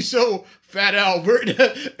Cosby Show, Fat Albert,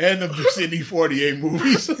 and the Sidney Poitier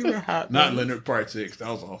movies. Not Leonard Part 6. That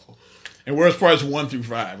was awful. And worst parts 1 through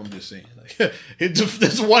 5, I'm just saying.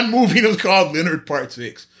 There's one movie that was called Leonard Part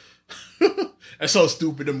 6. That's how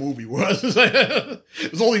stupid the movie was.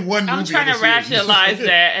 There's only one movie. I'm trying to rationalize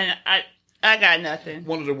that, and I got nothing.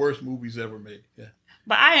 One of the worst movies ever made. Yeah.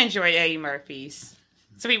 But I enjoyed Eddie Murphy's.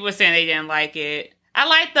 Some people were saying they didn't like it. I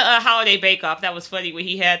liked the Holiday Bake Off. That was funny when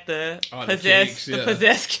he had the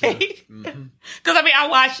possessed cake. Because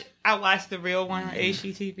I watched the real one on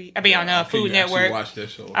HGTV. I mean on Food Network. Watch that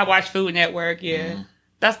show. I watched Food Network. Yeah,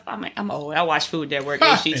 I'm old. I watch Food Network.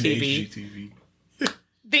 HGTV.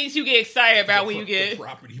 Things you get excited about when you get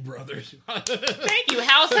Property Brothers. Thank you,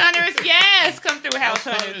 House Hunters. Yes, come through House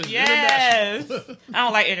Hunters. Yes. I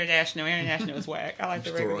don't like International. International is whack. I like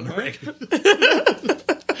the regular one.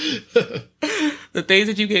 The things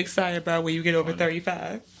that you get excited about when you get over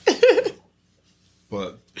 35.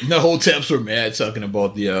 But the whole temps were mad talking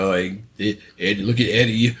about the Eddie. Look at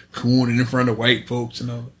Eddie cooning in front of white folks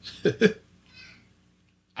and all.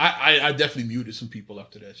 I definitely muted some people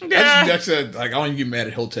after that shit. Yeah. I said, I don't even get mad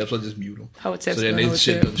at Hoteps. I just mute them. Hoteps. So then they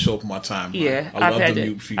shit doesn't show up on my timeline. Yeah, I love the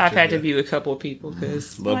mute feature. I've had to mute a couple of people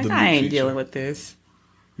because I ain't dealing with this.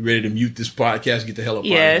 You ready to mute this podcast? Get the hell up out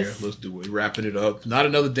of here. Let's do it. Wrapping it up. Not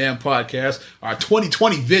another damn podcast. Our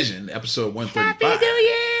 2020 Vision, episode 135. Happy New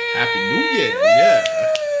Year! Happy New Year! Yeah.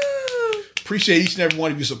 Appreciate each and every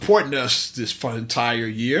one of you supporting us this entire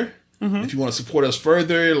year. If you want to support us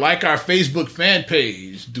further, like our Facebook fan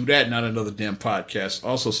page. Do that, Not Another Damn Podcast.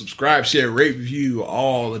 Also, subscribe, share, rate, review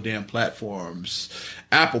all the damn platforms.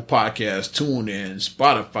 Apple Podcasts, TuneIn,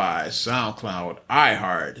 Spotify, SoundCloud,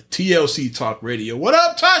 iHeart, TLC Talk Radio. What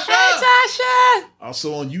up, Tasha? Hey, Tasha.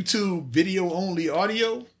 Also on YouTube, video only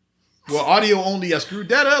audio. Well, audio only, I screwed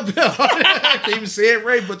that up. I can't even say it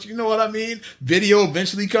right, but you know what I mean. Video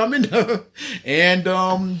eventually coming. And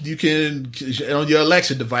you can, on your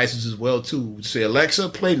Alexa devices as well, too. Say, Alexa,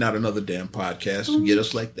 play Not Another Damn Podcast. You get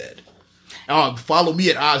us like that. Follow me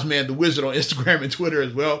at Ozman the Wizard on Instagram and Twitter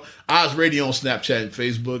as well. Oz Radio on Snapchat and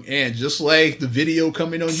Facebook. And just like the video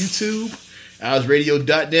coming on YouTube,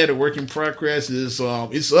 OzRadio.net, a work in progress. It's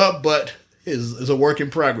up, but is a work in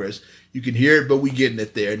progress. You can hear it, but we getting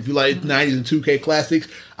it there. And if you like 90s and 2K classics,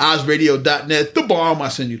 OzRadio.net, the bomb, I'll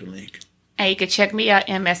send you the link. And you can check me out,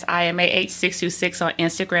 MSIMAH626 on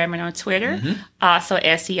Instagram and on Twitter. Also,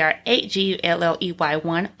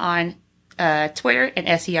 SCR8GULLEY1 on Twitter and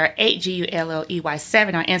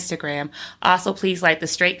SCR8GULLEY7 on Instagram. Also, please like the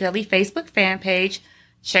Straight Gully Facebook fan page.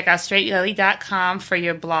 Check out straightgully.com for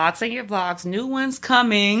your blogs and your vlogs. New ones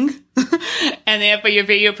coming. And then for your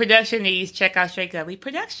video production needs, check out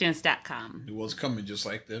straightgullyproductions.com. New ones coming just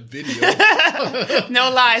like the video.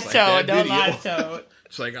 No lies told. No video. lies told.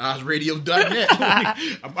 It's like OzRadio.net.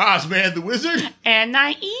 I'm Ozman the Wizard. And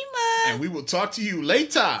Naima. And we will talk to you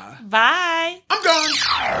later. Bye. I'm gone.